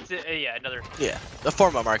 It's yeah, another. Yeah, a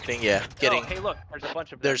form of marketing. Yeah, getting. Oh, hey, look, there's a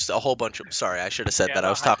bunch of them. There's a whole bunch of. Sorry, I should have said Yeah, that. I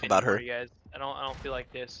I'm was not talking hyping about for her. You guys. I don't feel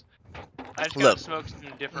like this. I just Look. gotta smoke some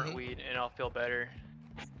different Mhm. weed and I'll feel better.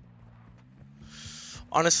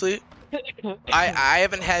 Honestly, I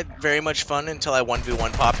haven't had very much fun until I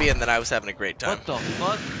 1v1 Poppy, and then I was having a great time.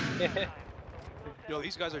 What the fuck? Yo,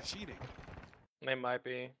 these guys are cheating. They might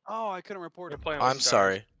be. Oh, I couldn't report We're them. playing with I'm stars.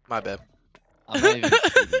 sorry. My bad. I'm not even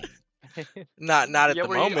cheating. Not at Yeah, the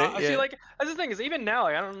were you- moment. I yeah. feel like that's the thing is even now,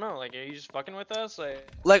 like I don't know, like are you just fucking with us?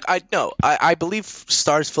 Like I know, I believe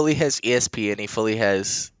Stars fully has ESP and he fully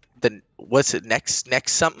has the what's it next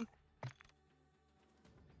something?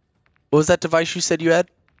 What was that device you said you had?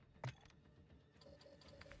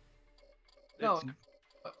 No.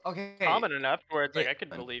 Okay. common enough where it's like Yeah. I could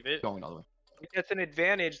believe it. Going all the way. It's an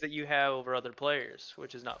advantage that you have over other players,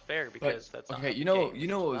 which is not fair because that's not. Okay, how you the know, game you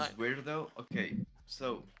know what is was designed. weird though? Okay,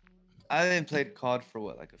 so I haven't played COD for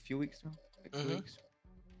what, like a few weeks now? Like 2 Mhm. weeks?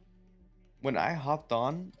 When I hopped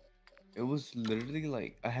on, it was literally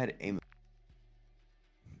like I had aim.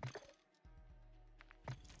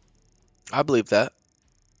 I believe that.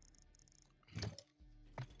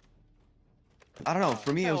 I don't know,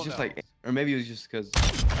 for me it was Hell just no. like, or maybe it was just because,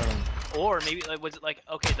 I don't know. Or maybe like was it like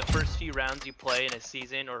okay, the first few rounds you play in a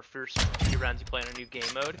season or first few rounds you play in a new game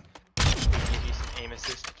mode, they give you some aim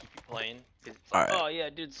assist to keep you playing. 'Cause it's like, Alright. oh yeah,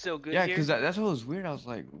 dude, it's so good Yeah, here. because that's what was weird. I was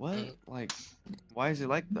like, what? Mhm. Like, why is it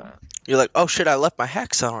like that? You're like, oh shit, I left my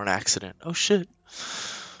hacks on accident. Oh shit.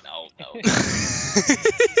 No, no.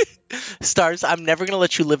 Stars, I'm never gonna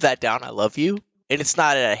let you live that down. I love you, and it's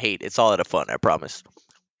not out of hate. It's all out of fun. I promise.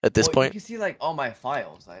 At this Well, point, you can see like all my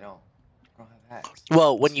files. I don't have hacks.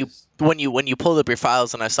 well, when It's you just- when you pulled up your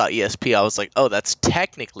files and I saw ESP, I was like, oh, that's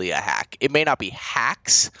technically a hack. It may not be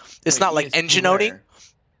hacks. It's Wait, not like ESP engine owning. where?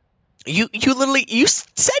 You literally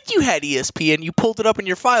said you had ESP and you pulled it up in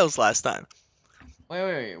your files last time.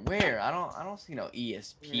 Wait, where? I don't see no Your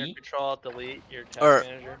ESP. control alt delete your task Or-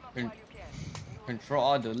 manager. Control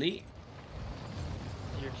Alt Delete.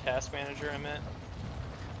 Your task manager, I meant.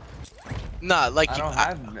 Nah, like I don't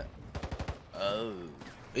have. Oh.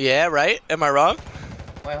 yeah, right? Am I wrong?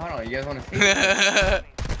 Wait, hold on. You guys want to see? it?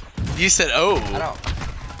 You said, oh.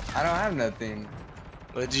 I don't have nothing.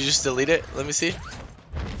 Did you just delete it? Let me see.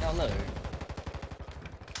 No, look.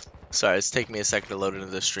 Sorry, it's taking me a second to load into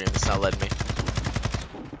the stream. It's not letting me.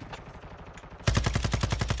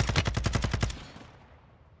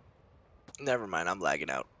 Never mind, I'm lagging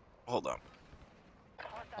out. Hold on.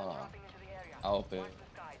 Hold on. I'll open it.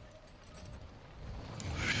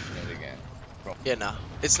 Open it again. Yeah, no.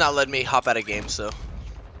 It's not letting me hop out of game, so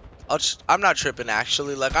I'm not tripping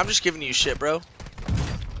actually. Like I'm just giving you shit, bro.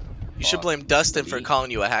 You should blame Dustin for Elite calling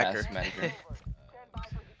you a hacker. Task Manager.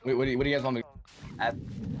 Wait, what do you guys want me?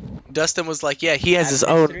 Dustin was like, yeah, he has his Admin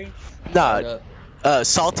own. history? Nah,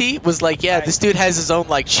 Salty was like, yeah, this dude has his own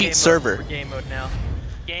like cheat Game server. Mode, game mode now.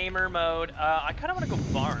 Gamer mode. I kind of want to go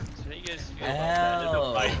farms. What do you guys feel about that? There's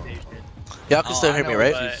no fire station. Y'all can still hear me,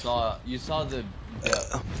 right? You saw the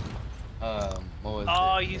what was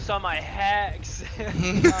Oh, it? you saw my hacks. Okay,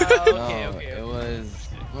 No, okay. it was,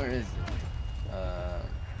 where is it?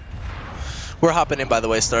 We're hopping in, by the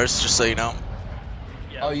way, Stars, just so you know.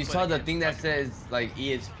 Yeah, Oh, you but saw the again, thing that says like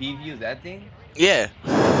ESP view, that thing? Yeah.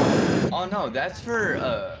 Oh no, that's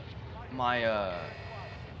for my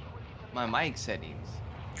my mic settings.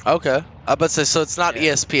 Okay. I bet say so. It's not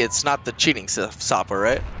Yeah. ESP. It's not the cheating software,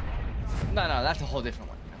 right? No, that's a whole different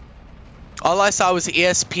one. All I saw was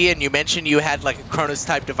ESP, and you mentioned you had like a Cronus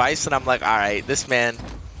type device, and I'm like, all right, this man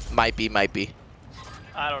might be.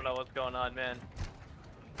 I don't know what's going on, man.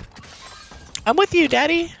 I'm with you,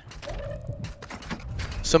 Daddy.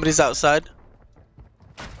 Somebody's outside.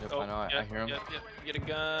 Yep, I know, I hear him. Yep. Get a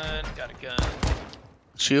gun. Got a gun.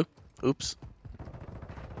 It's you. Oops.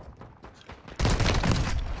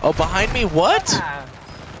 Oh, behind me? What?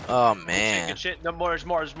 Oh man. Good shit. No more. There's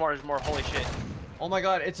more. Holy shit. Oh my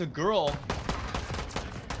god, it's a girl.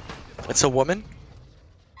 It's a woman.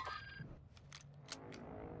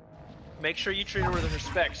 Make sure you treat her with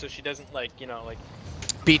respect so she doesn't like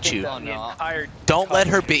Beat think you. that the entire Don't let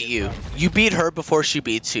her conversation beat is you. about- You beat her before she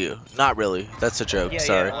beats you. Not really. That's a joke. Yeah,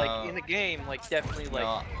 Sorry. yeah. Like in the game, like definitely like No,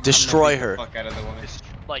 I'm gonna Destroy beat the her. Fuck out of the woman. just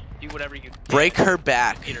like do whatever you can Break to her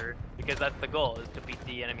back. beat her, because that's the goal, is to beat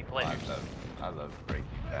the enemy players. I love breaking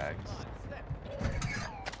backs.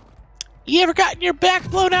 You ever gotten your back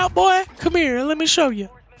blown out, boy? Come here. Let me show you.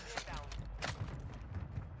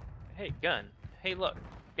 Hey, gun. Hey, look,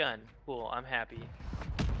 gun. Cool. I'm happy.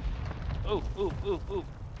 Ooh.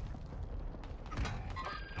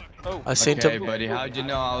 Oh. I seen Okay, him. buddy, how'd you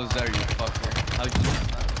know I was there, you fucker? How'd you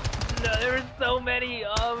know? No, there were so many.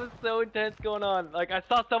 Oh, it was so intense going on. Like I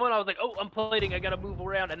saw someone, I was like, oh, I'm plating. I gotta move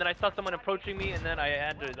around. And then I saw someone approaching me, and then I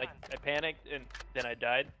had to I panicked, and then I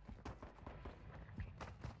died.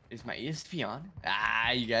 Is my ESP on?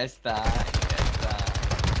 Ah, you guys thought.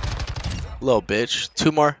 Little bitch.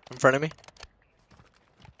 Two more in front of me.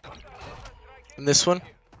 And this one.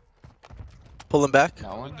 Pulling back.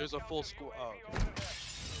 That one? There's a full squad. Oh, okay.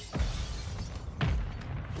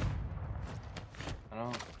 I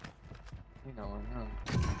don't. You know one, huh?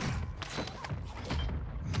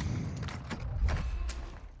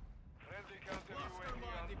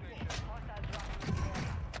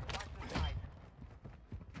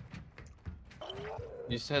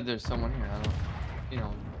 You said there's someone here. I don't. You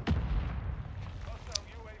know.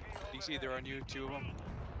 You see they're on you, two of them.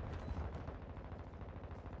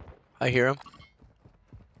 I hear him.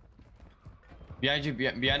 Behind you,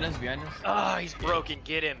 behind us. Ah, he's broken.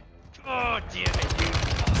 Get him. Oh, damn it, dude.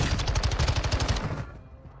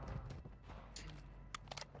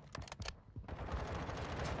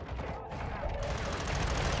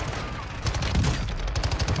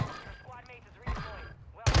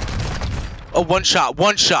 Oh, one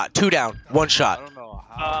shot. Two down. One I shot. don't know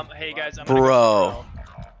how. Hey guys, I'm Bro. gonna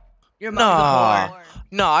go. You're Nah.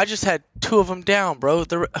 No, I just had two of them down, bro.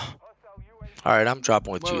 Alright, I'm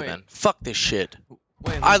dropping with you Wait. then. Fuck this shit.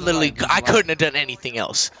 Wait, I who's literally, alive? Who's I alive? couldn't have done anything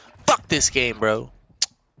else. Fuck this game, bro.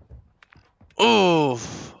 Ooh,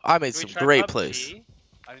 I made Should some we try great PUBG? plays.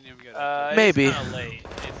 I didn't even get it. Maybe. It's kinda late.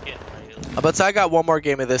 It's getting late. But I got one more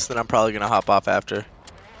game of this, then I'm probably gonna hop off after.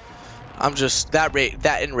 I'm just that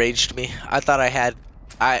enraged me. I thought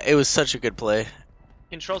it was such a good play.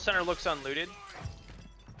 Control center looks unlooted.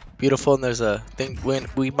 Beautiful, and there's a thing when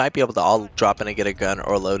we might be able to all drop in and get a gun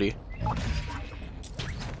or Lodi.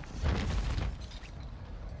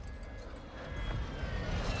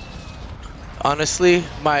 Honestly,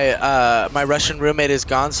 my Russian roommate is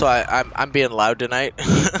gone, so I'm being loud tonight.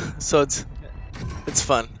 So it's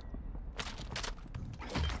fun.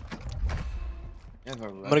 You have a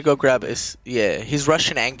I'm gonna go grab his. Yeah, he's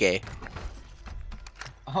Russian and gay.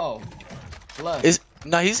 Oh. Plus.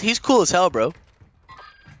 He's cool as hell, bro.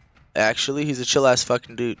 Actually, he's a chill ass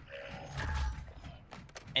fucking dude.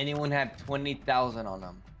 Anyone have 20,000 on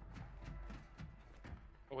them?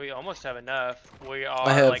 We almost have enough. We I are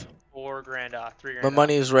have- like 4 grand off, 3 grand My off.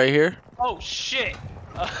 money is right here. Oh shit!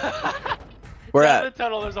 Where Down at? the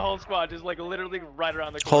tunnel, there's a whole squad, just like literally right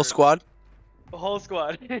around the corner. Whole squad. The whole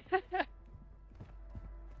squad.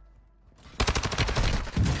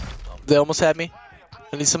 They almost had me.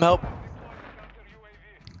 I need some help.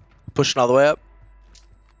 Pushing all the way up.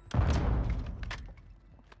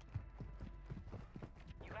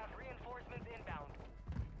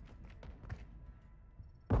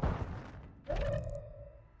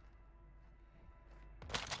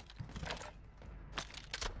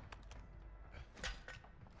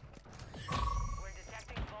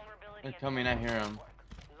 They're coming, I hear them.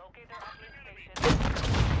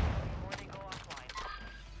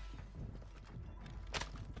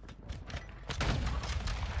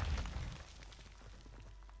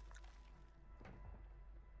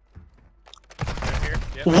 Right here.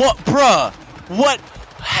 Yep. What, bruh? What?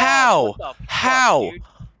 How? What the fuck, How? dude?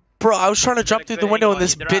 Bro, I was trying to jump through the window and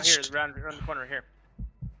this They're out here, bitch. around the corner here.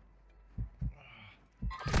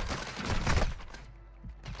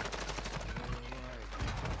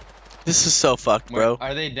 This is so fucked, bro.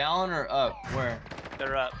 Are they down or up? Where?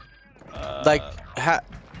 They're up. Like,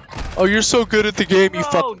 oh, you're so good at the game, you No,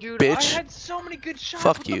 fucking dude, I bitch. had so many good shots.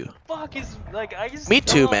 Fuck What you. The fuck is like I just Me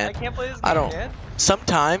too, don't- man. I can't play this I game, don't- man.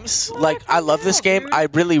 Sometimes, What? like, I love this Hell, game. dude. I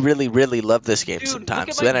really, really, really love this game Dude, sometimes.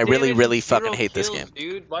 look But then at I my really, damage really and fucking 0 hate this kills, game.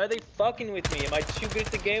 Dude, why are they fucking with me? Am I too good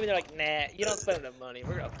at the game? And they're like, nah, you don't spend enough money.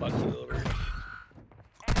 We're gonna fuck you over.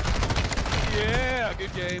 Yeah,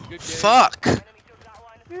 good game, good game. Fuck!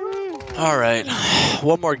 Alright.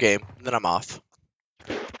 One more game, then I'm off.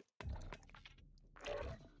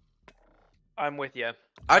 I'm with you.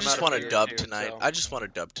 I I'm just out of want a beer, dub too, tonight. so- I just want a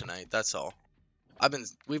dub tonight, that's all.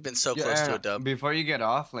 We've been so close to a dub. Before you get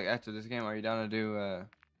off, like after this game, are you down to do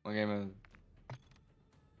one game of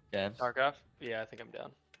Gabs? Tarkov? Yeah, I think I'm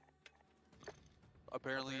down.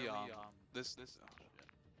 Apparently, this oh, shit.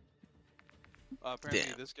 Apparently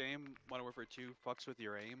Damn. this game, Modern Warfare 2, fucks with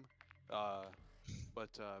your aim. But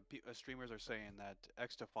streamers are saying that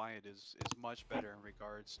X Defiant is much better in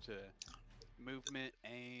regards to movement,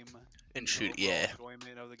 aim, And shoot, overall yeah.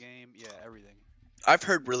 enjoyment of the game. Yeah, everything. I've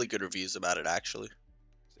heard really good reviews about it, actually.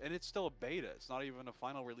 And it's still a beta. It's not even a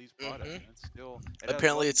final release product. Mhm. It's still. It has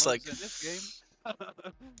Apparently less it's bugs like- in this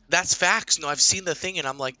game. That's facts. No, I've seen the thing, and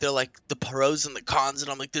I'm like, they're like the pros and the cons,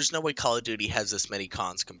 and I'm like, there's no way Call of Duty has this many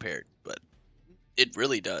cons compared, but it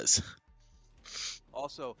really does.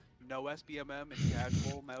 Also, no SBMM and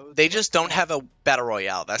casual modes. They like, just don't yeah. have a battle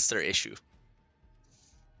royale. That's their issue.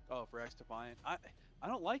 Oh, for X Defiant, I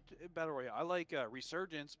don't like battle royale. I like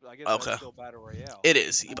Resurgence, but I guess Okay. that's still battle royale. It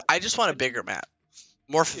is. I just want a bigger map,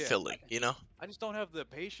 more Yeah. fulfilling. You know? I just don't have the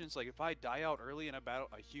patience. Like, if I die out early in a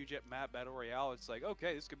huge map battle royale, it's like,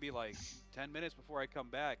 okay, this could be like 10 minutes before I come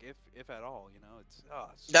back, if at all. You know, it's.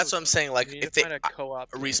 So That's what I'm tough. saying. Like, We need if to they find a co-op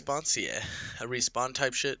a game. response, yeah, a respawn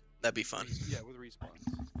type shit, that'd be fun. Yeah, with respawns.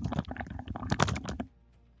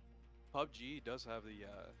 PUBG does have the.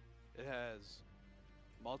 It has.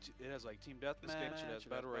 It has like team deathmatch. It has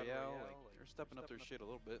battle royale. Like, they're stepping up their shit a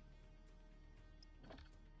little bit.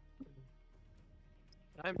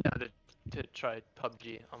 I'm down to try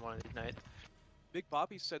PUBG on one of these nights. Big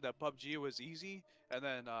Poppy said that PUBG was easy, and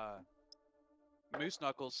then Moose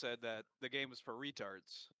Knuckles said that the game was for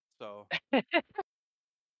retards. So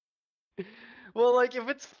Well, like, if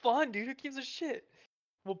it's fun, dude, who gives a shit?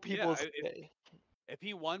 Well, people Yeah, say. if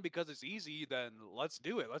he won because it's easy, then let's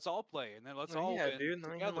do it. Let's all play, and then let's Oh, all yeah, win dude, not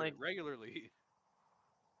even, together like- regularly.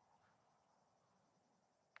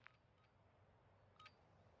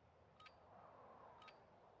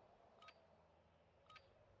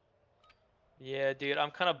 Yeah, dude,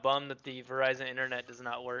 I'm kind of bummed that the Verizon internet does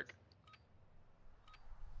not work.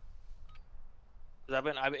 'Cause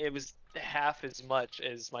it was half as much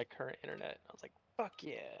as my current internet. I was like, fuck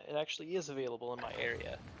yeah, it actually is available in my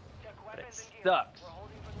area. But it sucks.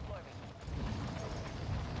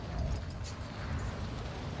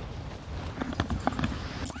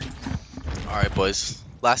 All right, boys.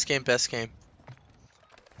 Last game, best game.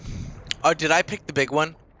 Oh, did I pick the big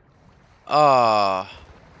one?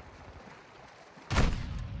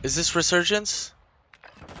 Is this Resurgence?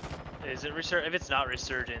 Is it if it's not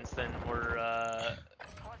Resurgence, then we're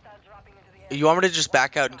You want me to just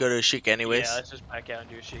back out and go to Ashika anyways? yeah, let's just back out and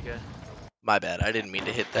do Ashika. My bad. I didn't mean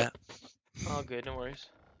to hit that. Oh, good, no worries.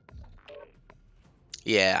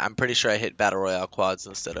 Yeah, I'm pretty sure I hit Battle Royale quads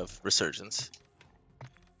instead of Resurgence.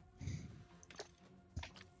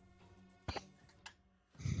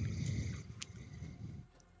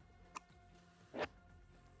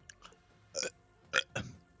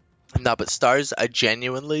 No, but Stars, I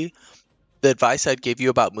genuinely, the advice I'd give you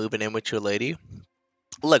about moving in with your lady,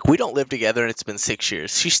 look, we don't live together and it's been 6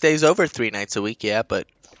 years. She stays over 3 nights a week, yeah, but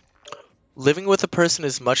living with a person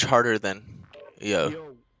is much harder than,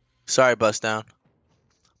 yo. Sorry, Bust Down.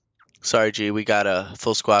 Sorry, G, we got a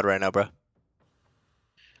full squad right now, bro.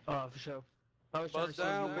 Oh, for sure. I was trying to Buzz see if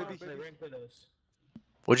down, you want baby. to play rank with us.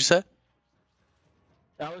 What'd you say?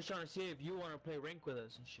 I was trying to see if you want to play rank with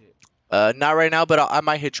us and shit. Not right now, but I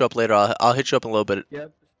might hit you up later. I'll hit you up in a little bit.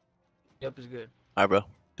 Yep. Yep, is good. Alright, bro.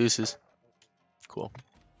 Deuces. Cool.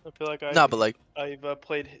 I feel like No, but like, I've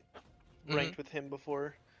played ranked with him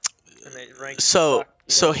before. And it ranks So suck.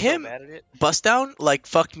 You so guys are him bad at it. Bust Down like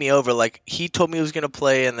fucked me over. Like he told me he was gonna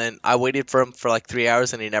play, and then I waited for him for like 3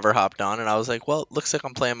 hours, and he never hopped on. And I was like, well, looks like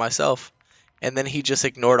I'm playing myself. And then he just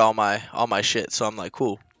ignored all my shit. So I'm like,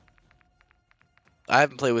 cool. I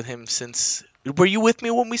haven't played with him since. Were you with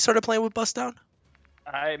me when we started playing with Bust Down?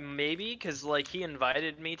 I maybe because like he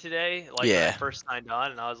invited me today, like when I Yeah. first signed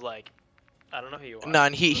on, and I was like, I don't know who you are. No,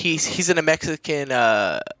 and he's in a Mexican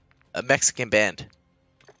band.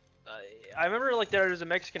 I remember like there was a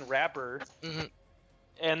Mexican rapper, Mhm.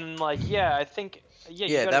 and like yeah, I think yeah,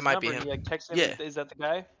 you Yeah, got that his might number, be and him. you, like texted him. Yeah. Is that the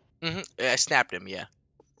guy? I snapped him. Yeah.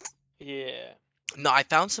 Yeah. No, I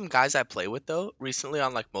found some guys I play with though recently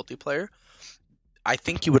on like multiplayer. I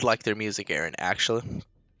think you would like their music, Aaron. Actually.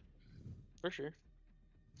 For sure.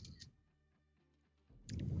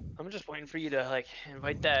 I'm just waiting for you to like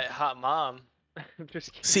invite that hot mom.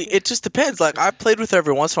 Just kidding. See, it just depends. Like I've played with her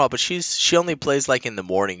every once in a while, but she only plays like in the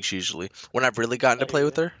mornings usually when I've really gotten to play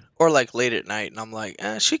with her, or like late at night, and I'm like,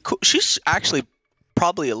 she's actually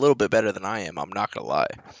probably a little bit better than I am. I'm not gonna lie.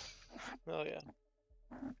 Oh yeah.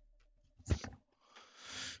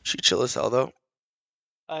 She chill as hell though.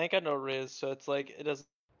 I ain't got no Riz, so it's like it doesn't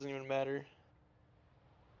even matter.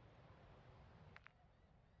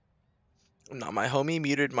 No, my homie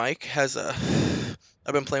Muted Mike has a.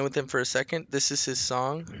 I've been playing with him for a second. This is his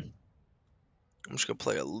song. I'm just gonna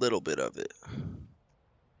play a little bit of it.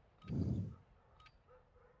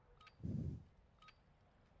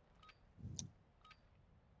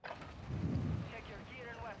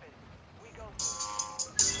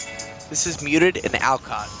 This is Muted and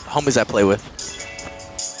Alcott, homies I play with.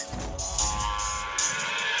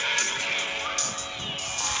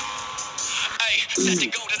 Let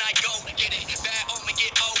the golden eye go, get it. Bad omen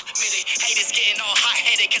get omitted. Haters getting all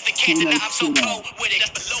hot-headed cause they can't deny I'm so cold with it.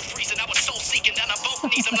 That's below freezing, I was so seeking down on both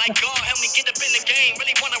knees. I'm like, God, help me get up in the game.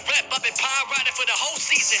 Really wanna rep, I've been pie riding for the whole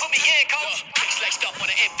season. Put me in, coach. Flexed up,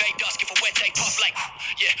 wanna invade us, give a wet day puff like,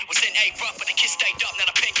 yeah, was in A rough, but the kids stayed up, now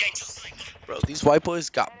the pin game. Bro, these white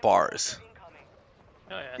boys got bars.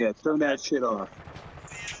 Oh yeah. Yeah, turn that shit off.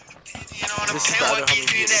 This is the other homie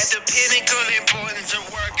Muted. The pinnacle importance of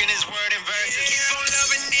working his word and verses. Keep on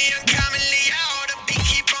loving the uncommonly. I ought to be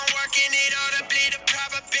keep on working it. Ought to be the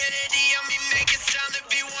probability of me making sound to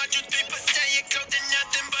be 1, 2, 3%. You go to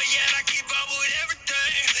nothing, but yet I keep up with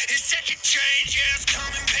everything. It's such a change, yeah, it's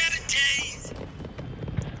coming better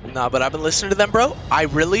days. Nah, but I've been listening to them, bro. I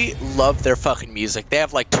really love their fucking music. They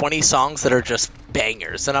have like 20 songs that are just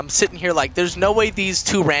bangers. And I'm sitting here like, there's no way these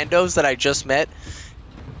two randos that I just met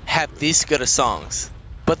have these good of songs.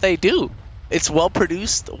 But they do. It's well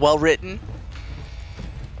produced, well written.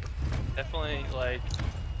 Definitely like.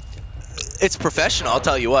 It's professional, I'll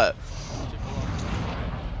tell you what.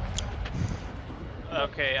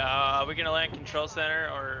 Okay, are we gonna land control center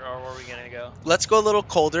or where are we gonna go? Let's go a little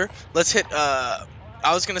colder. Let's hit, I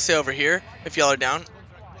was gonna say over here, if y'all are down.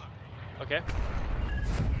 Okay.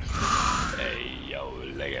 Hey yo,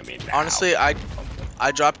 look at me now. Honestly, I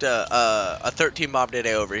dropped a 13 bomb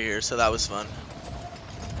today over here, so that was fun.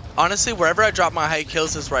 Honestly, wherever I drop my high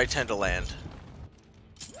kills is where I tend to land.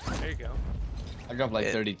 There you go. I dropped like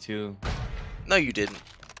Yeah. 32. No, you didn't.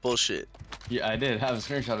 Bullshit. Yeah, I did. I have a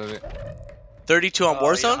screenshot of it. 32 on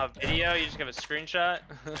Oh, you don't Warzone? have video? You just have a screenshot?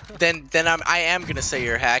 Then I am gonna say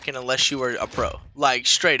you're hacking unless you were a pro. Like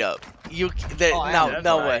straight up. You there, Oh, I no am. That's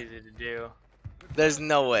no not way. easy to do. There's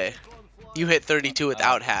no way. You hit 32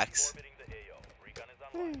 without hacks.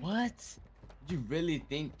 What? You really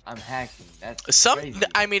think I'm hacking? That's crazy.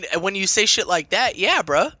 I mean, when you say shit like that, yeah,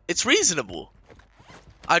 bruh, it's reasonable.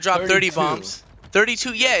 I dropped 30 32. bombs.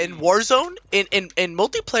 32, yeah, in Warzone, in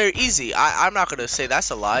multiplayer, easy. I'm not gonna say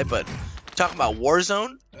that's a lie, but talking about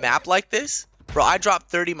Warzone map like this, bro, I dropped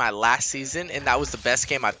 30 my last season, and that was the best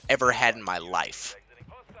game I've ever had in my life,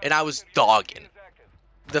 and I was dogging.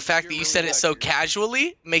 The fact that you said it so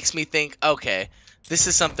casually makes me think, okay, this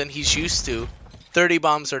is something he's used to. 30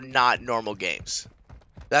 bombs are not normal games.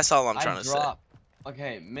 That's all I'm trying to say.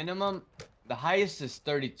 Okay, minimum. The highest is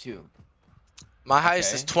 32. My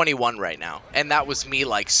highest is Okay. 21 right now, and that was me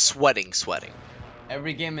like sweating.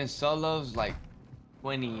 Every game in solos like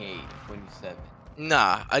 28, 27.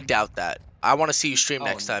 Nah, I doubt that. I want to see you stream Oh,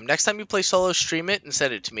 next no. time. Next time you play solo, stream it and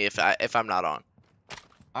send it to me if I'm not on.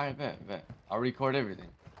 Alright, bet. I'll record everything.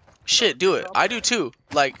 Shit, do it. I do too.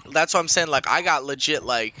 Like that's what I'm saying. Like I got legit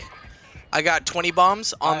like, I got 20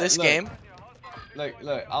 bombs on Alright, this look. game.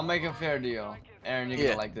 Look, I'll make a fair deal. Aaron, you're Yeah.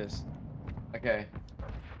 gonna like this. Okay.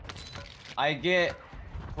 I get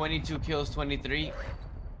 22 kills, 23.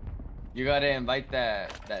 You gotta invite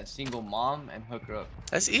that single mom and hook her up.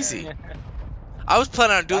 That's easy. I was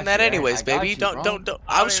planning on doing that Actually, anyways, I got baby. you, Don't, bro. don't.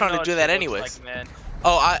 I was don't even trying know to what do she that looks anyways. like, man.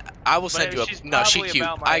 Oh, I will send But you a. she's No, she probably cute.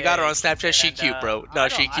 about my I got her on age, Snapchat. She and, cute, bro. I No,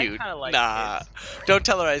 don't- she I cute. kinda like Nah, kids. don't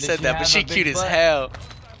tell her I Does said she that, but have she a big cute as butt? hell.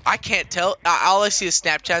 I can't tell. All I see is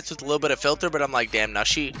Snapchats with a little bit of filter, but I'm like, damn, now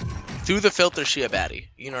she, through the filter, she a baddie.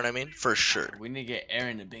 You know what I mean? For sure. We need to get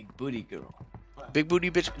Aaron a big booty girl. Big booty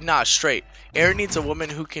bitch. Nah, straight. Aaron needs a woman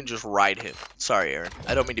who can just ride him. Sorry, Aaron.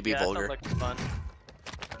 I don't mean to be Yeah, that vulgar. sounds like fun.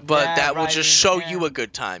 But Yeah, that will riding, just show yeah. you a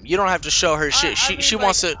good time. You don't have to show her shit. I mean, She like,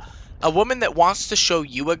 wants to. A woman that wants to show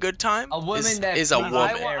you a good time A woman is, that is a pleases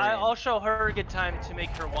woman. Aaron. I'll show her a good time to make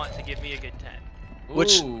her want to give me a good time.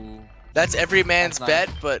 Which- Ooh. That's every man's That's bet,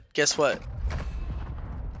 nice. but guess what?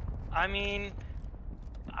 I mean,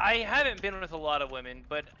 I haven't been with a lot of women,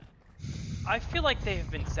 but I feel like they have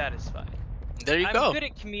been satisfied. There you I'm go. good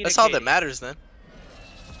at communicating. That's all that matters then.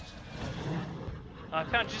 I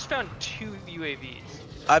just found 2 UAVs.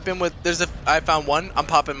 I've been with. I found one. I'm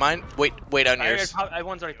popping mine. Wait on yours.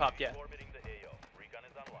 One's already popped, yeah.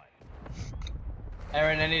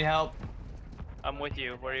 Aaron, I need help. I'm with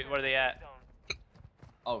you. Where are they at?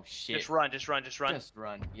 Oh shit. Just run. Just run. Just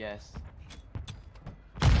run. Yes.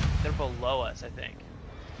 They're below us, I think.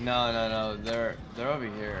 No. They're over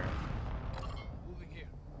here.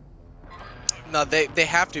 No, they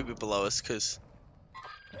have to be below us because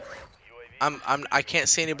I can't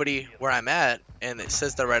see anybody where I'm at, and it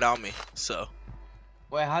says they're right on me. So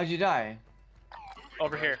Wait, how'd you die?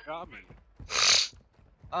 Over here. Got me.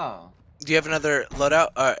 Oh. do you have another loadout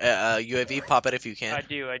or UAV? Pop it if you can. I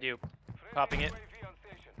do. Popping it.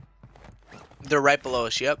 They're right below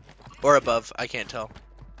us. Yep, or above. I can't tell.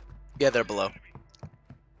 Yeah, they're below.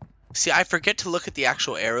 See, I forget to look at the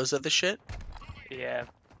actual arrows of the shit Yeah.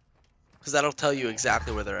 because that'll tell you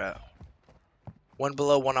exactly where they're at. One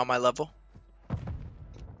below, one on my level.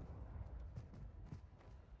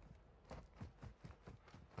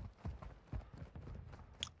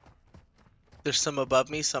 There's some above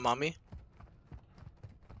me, some on me.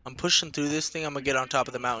 I'm pushing through this thing. I'm gonna get on top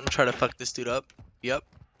of the mountain, try to fuck this dude up. Yep.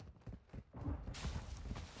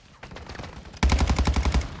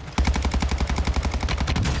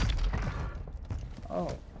 Oh.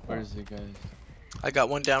 Where is it, guys? I got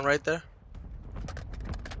one down right there.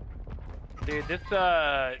 Dude, this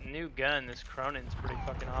new gun, this Cronin's pretty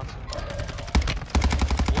fucking awesome.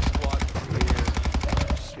 Full squad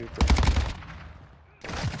clear. Super.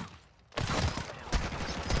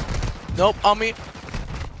 Nope, on me.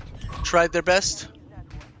 Tried their best.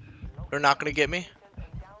 They're not gonna get me.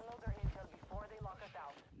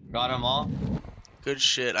 Got them all? Good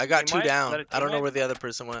shit. I got Teammate? two Is down. that a I don't know teammate? where the other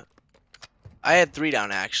person went. I had 3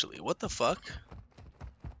 down actually. What the fuck?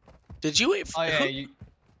 Did you wait? Oh yeah, you.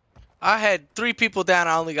 I had 3 people down.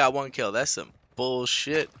 I only got 1 kill. That's some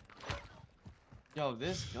bullshit. Yo,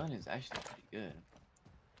 this gun is actually pretty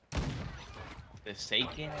good. The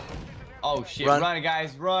Seiken. Oh shit! Run. Run,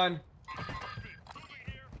 guys, run!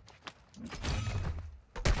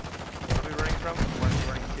 Where are we running from? Where are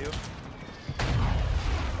we running to?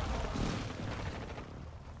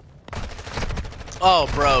 Oh,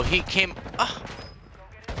 bro, he came.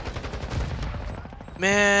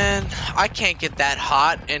 Man, I can't get that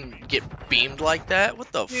hot and get beamed like that.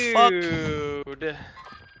 What the fuck? Dude.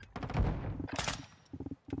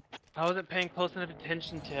 I wasn't paying close enough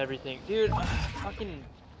attention to everything. Dude, fucking.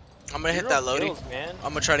 I'm gonna hit 0 that loadie. kills, man. I'm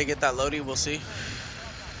gonna try to get that loadie. We'll see.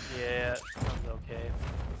 Yeah, sounds okay.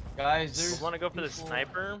 Guys, there's. Want to go for the people-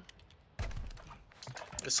 sniper?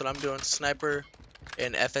 That's what I'm doing. Sniper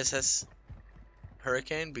and FSS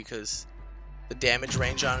Hurricane because the damage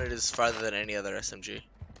range on it is farther than any other SMG.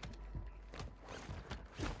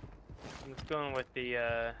 I'm just going with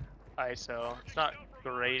the ISO. It's not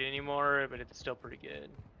great anymore, but it's still pretty good.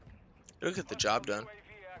 It'll get the job done.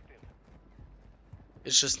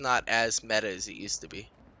 It's just not as meta as it used to be.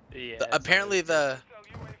 Yeah. Apparently the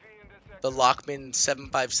Lockman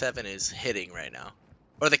 757 is hitting right now.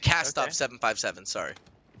 Or the Cast-Off Okay. 757, sorry.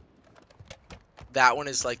 That one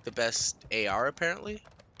is like the best AR apparently.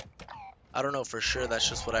 I don't know for sure, that's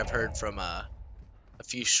just what I've heard from a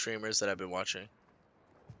few streamers that I've been watching.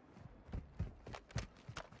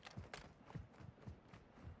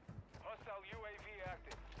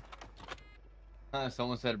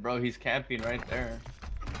 Someone said, bro, he's camping right there.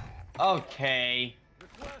 Okay.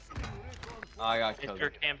 Oh, I got If killed. you're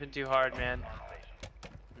camping too hard, man,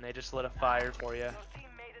 and they just lit a fire for you.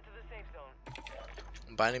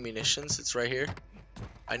 I'm buying munitions, it's right here.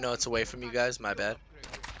 I know it's away from you guys, my bad.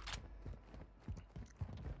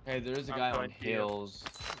 Hey, there is a I'm guy on going to you. hills.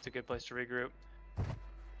 It's a good place to regroup.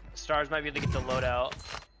 Stars might be able to get the loadout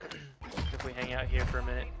if we hang out here for a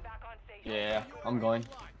minute. Yeah, I'm going.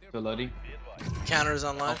 To Lodi. Counter's How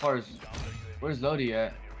online. far is? Where's Lodi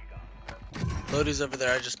at? Lodi's over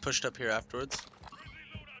there. I just pushed up here afterwards.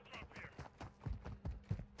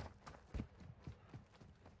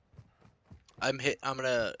 I'm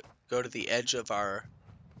gonna go to the edge of our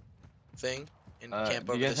thing and camp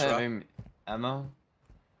Do over you guys this have rock. any ammo?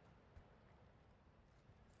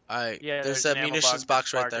 Yeah, There's an a ammo munitions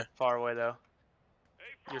box right marked there. far away though.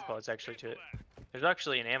 You're close actually to it. There's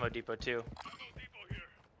actually an ammo depot too.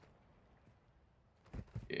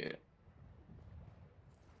 Yeah.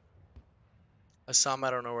 I saw him.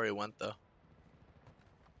 I don't know where he went though.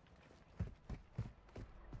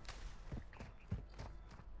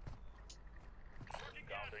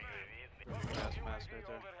 Gas mask right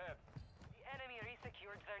there.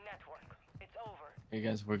 Hey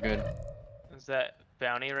guys, we're good. Is that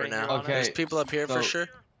bounty right For now. here? on it? Okay. There's people up here for so- sure.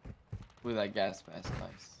 With that gas mask,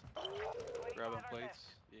 nice. Grabbing plates.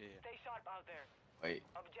 Yeah. Wait.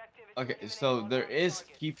 Okay, so there is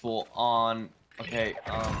people on. Okay,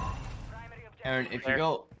 Aaron, if you Where?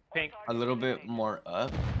 go Pink. a little bit more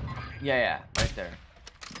up. Yeah, right there.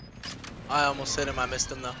 I almost hit him. I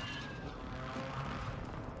missed him though.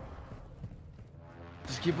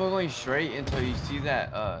 Just keep on going straight until you see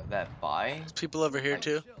that that buy. There's people over here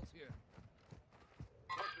too.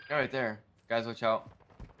 Yeah, right there. Guys, watch out.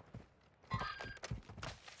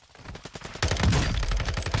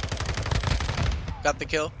 Got the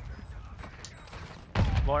kill.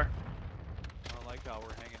 More. I like how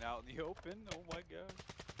we're hanging out in the open. Oh my god.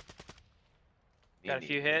 Got a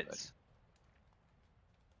few hits.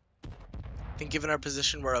 I think given our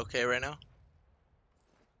position, we're okay right now.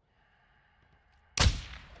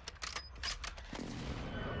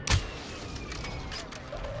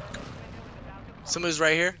 Somebody's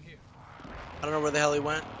right here. I don't know where the hell he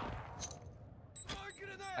went.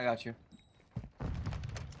 I got you.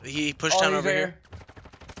 He pushed down he's over right here.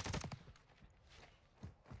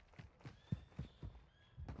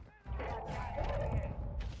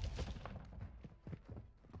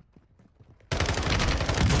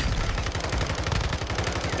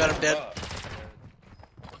 Got him dead.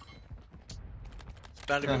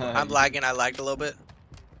 Bound to be- I'm lagging. I lagged a little bit.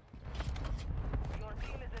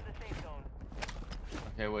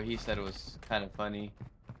 Okay, what he said was kind of funny.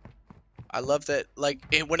 I love that. Like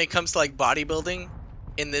when it comes to like bodybuilding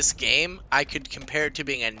in this game, I could compare it to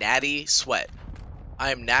being a natty sweat.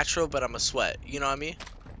 I am natural, but I'm a sweat. You know what I mean?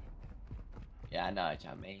 Yeah, I know what you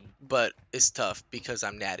mean. But it's tough because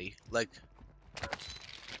I'm natty. Like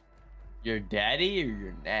Your daddy or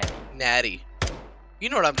your natty? natty. You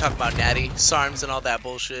know what I'm talking about, natty. SARMs and all that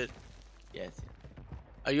bullshit. Yes.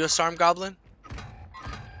 Are you a SARM goblin?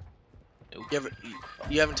 Nope.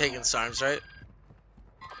 You haven't taken SARMs, right?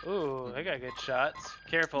 Ooh, they got good shots.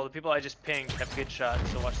 Careful, the people I just pinged have good shots,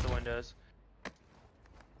 so watch the windows.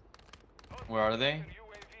 Where are they?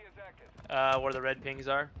 Where the red pings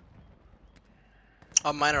are.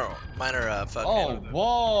 Oh, mine are fucking.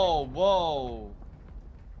 Oh, whoa.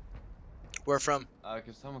 Where from?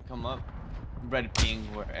 Can someone come up? Red ping,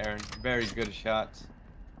 where Aaron. Very good shots.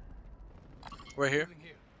 We're here.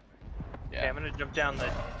 Okay, I'm gonna jump down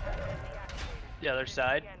the other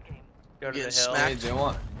side. Go to the Getting hill. smacked.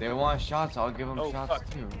 Hey, they want shots. I'll give them Oh, shots fuck.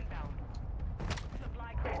 too.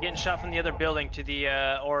 Getting shot from the other building to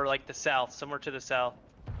the or like the south, somewhere to the south.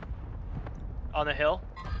 On the hill.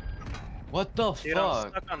 What the Dude, I'm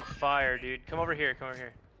fuck? stuck on fire, dude. Come over here. Come over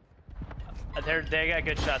here. They got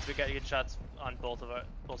good shots. We got good shots on both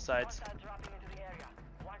sides.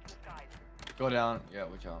 Go down. Yeah,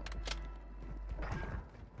 watch out.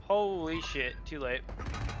 Holy shit! Too late.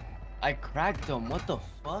 I cracked them. What the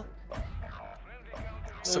fuck?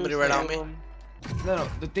 Somebody right on me. No.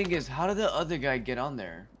 The thing is, how did the other guy get on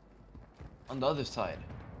there? On the other side.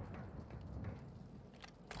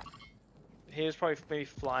 He was probably maybe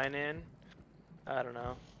flying in. I don't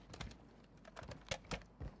know.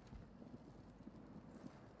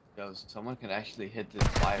 Yo, someone can actually hit this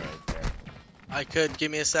buy right there. I could.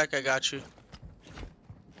 Give me a sec. I got you.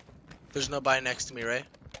 There's nobody next to me, right?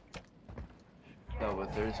 No,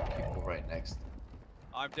 but there's people right next.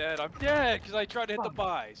 I'm dead because I tried to hit the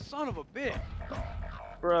buy. Son of a bitch.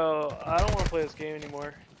 Bro, I don't want to play this game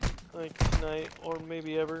anymore. Like tonight or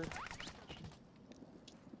maybe ever.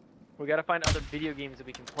 We gotta find other video games that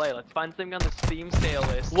we can play. Let's find something on the Steam sale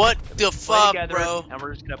list. What that we the can play fuck, together, bro? And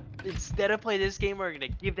we're just gonna, instead of play this game, we're gonna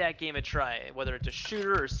give that game a try. Whether it's a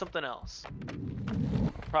shooter or something else.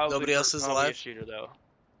 Probably Nobody else is probably alive? a shooter though.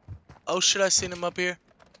 Oh shit! I seen him up here.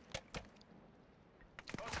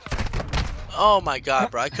 Oh my god,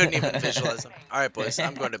 bro! I couldn't even visualize him. All right, boys.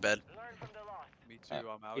 I'm going to bed. Me too.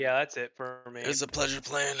 I'm out. Yeah, that's it for me. It was a pleasure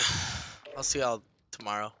playing. I'll see y'all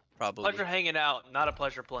tomorrow. Probably. Pleasure hanging out, not a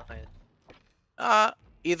pleasure playing.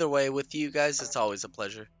 Either way, with you guys, it's always a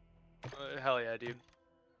pleasure. Hell yeah, dude.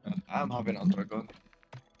 I'm hopping on Tarkov.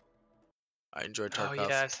 I enjoyed Oh Tarkov.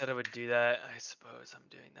 yeah, I said I would do that. I suppose I'm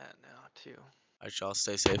doing that now too. Alright, y'all,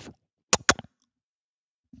 stay safe.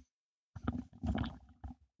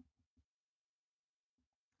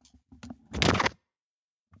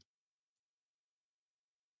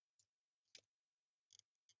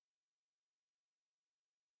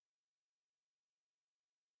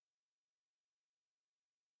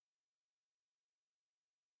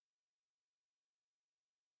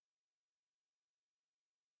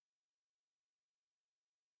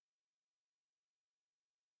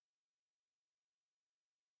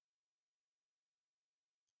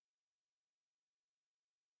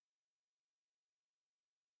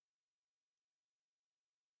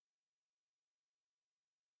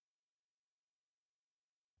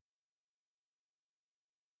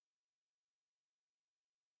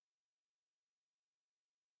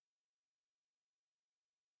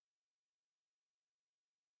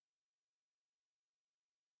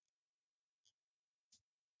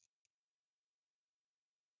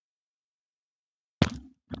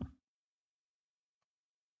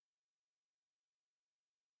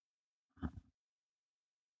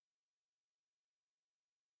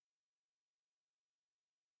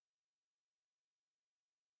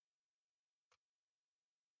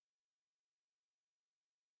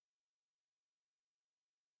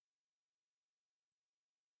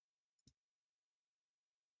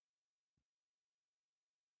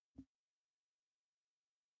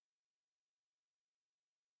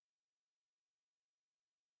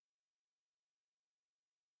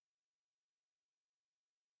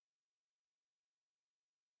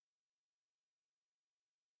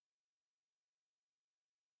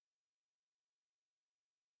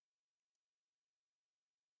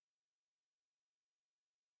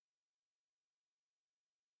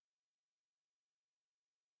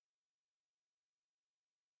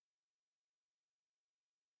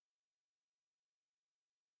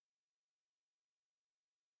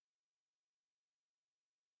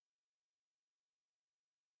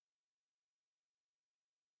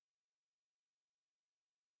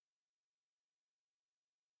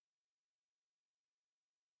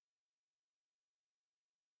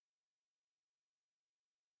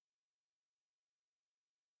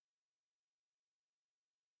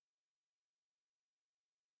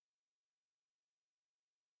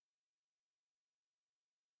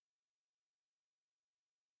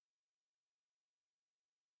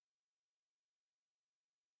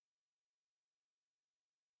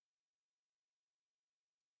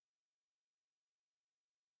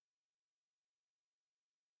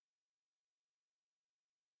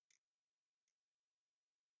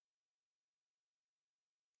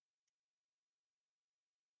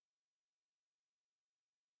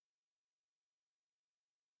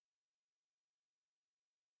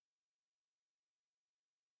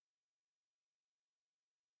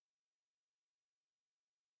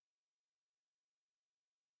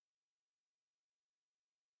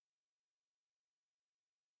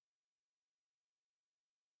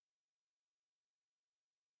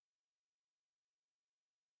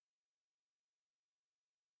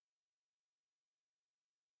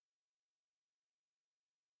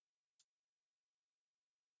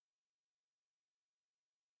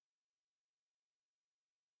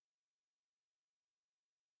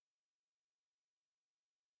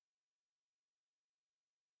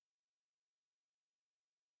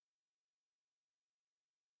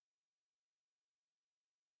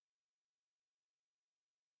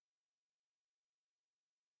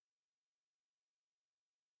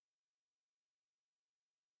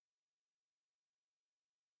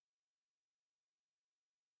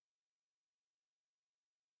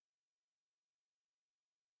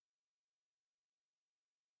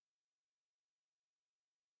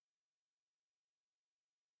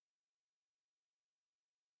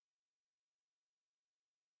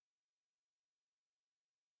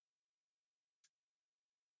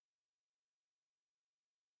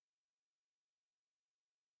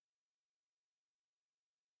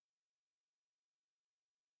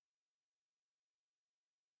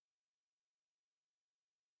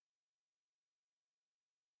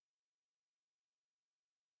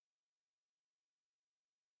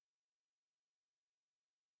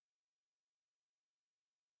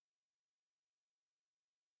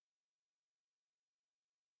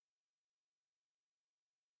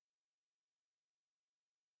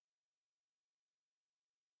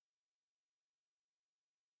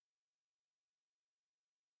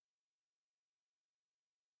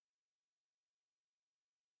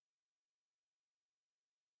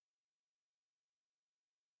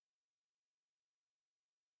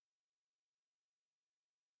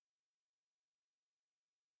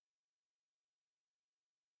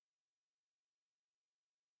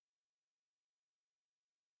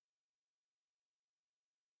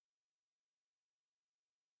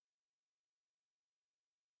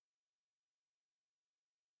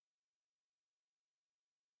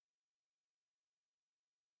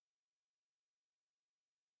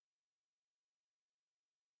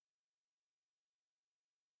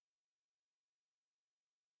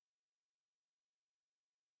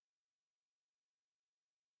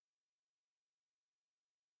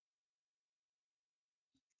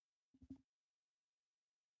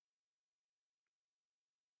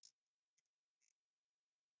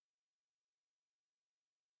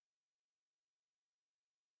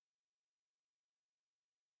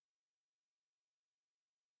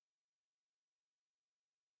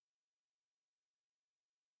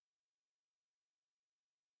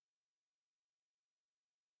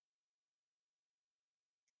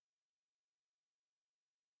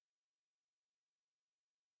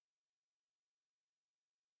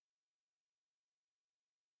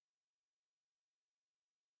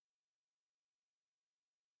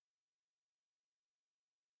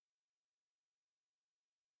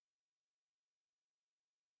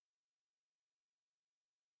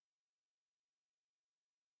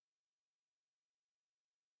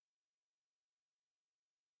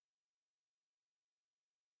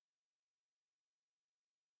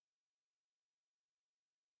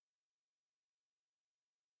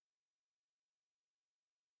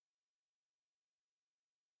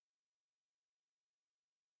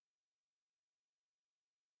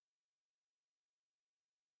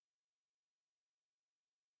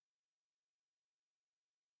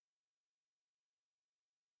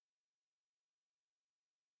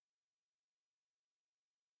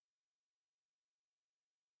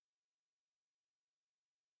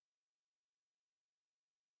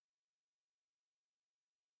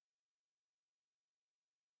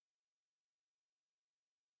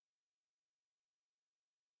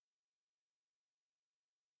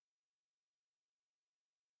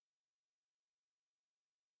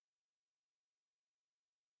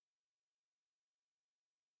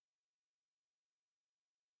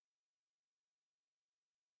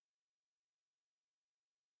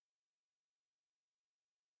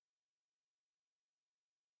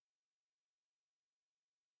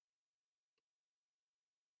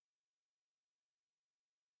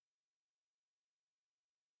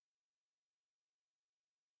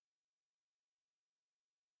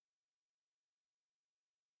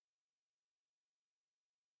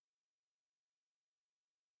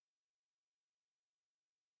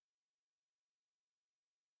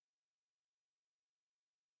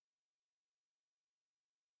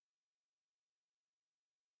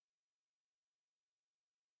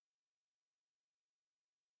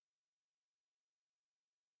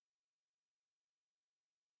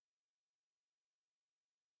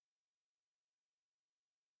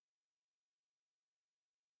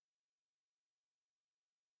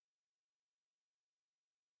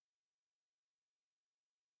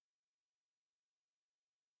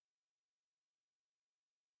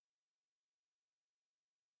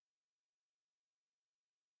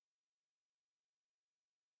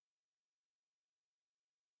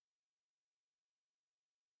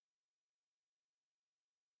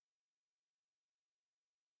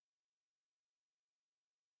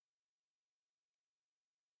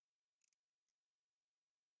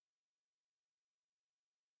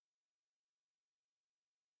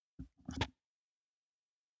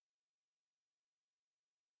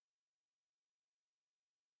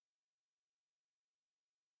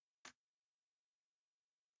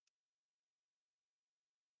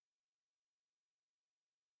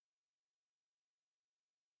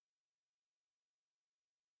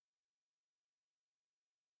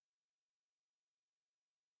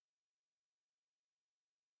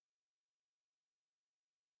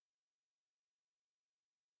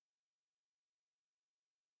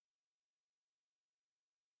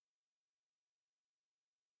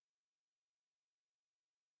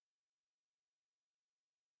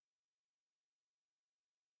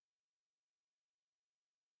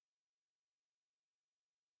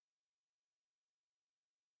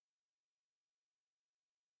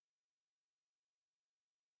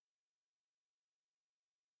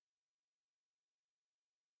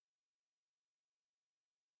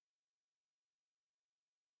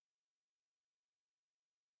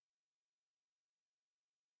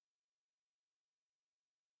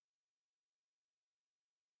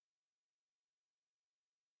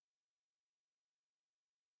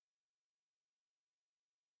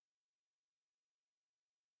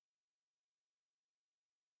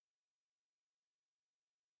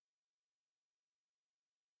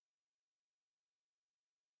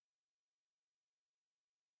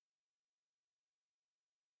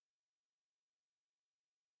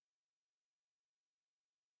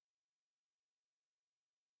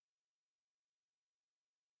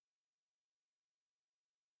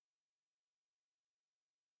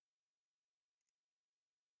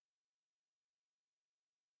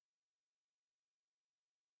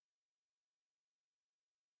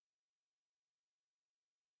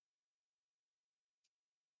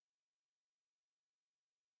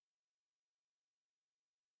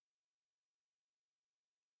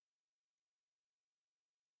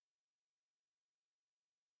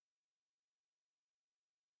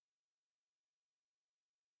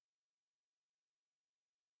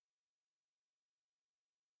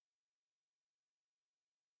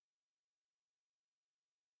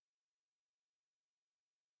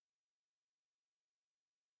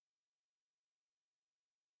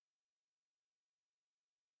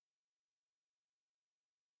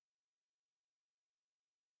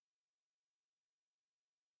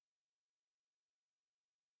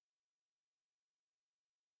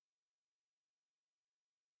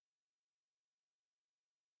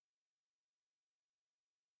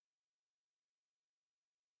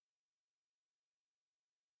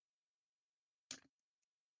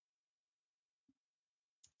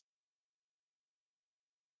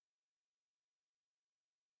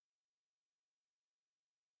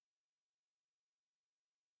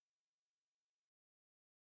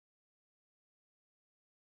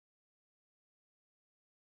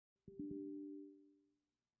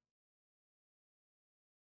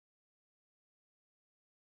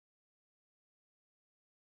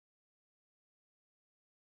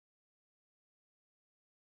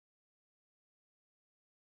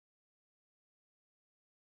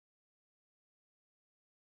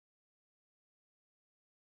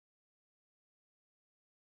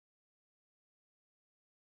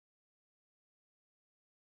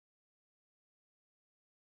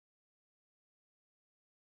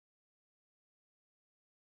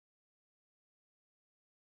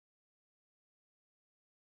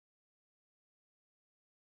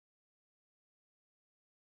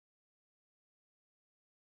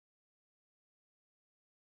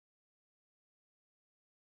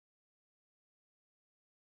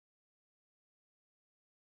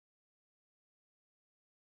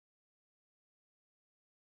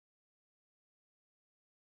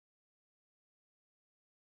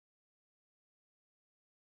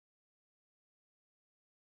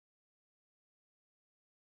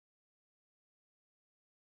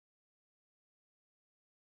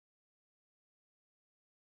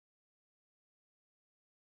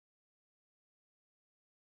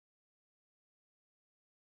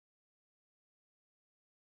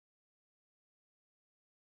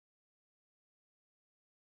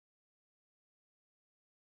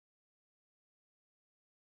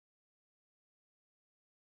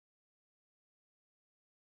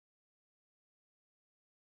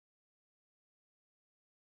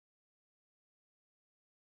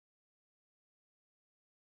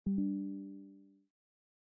 you.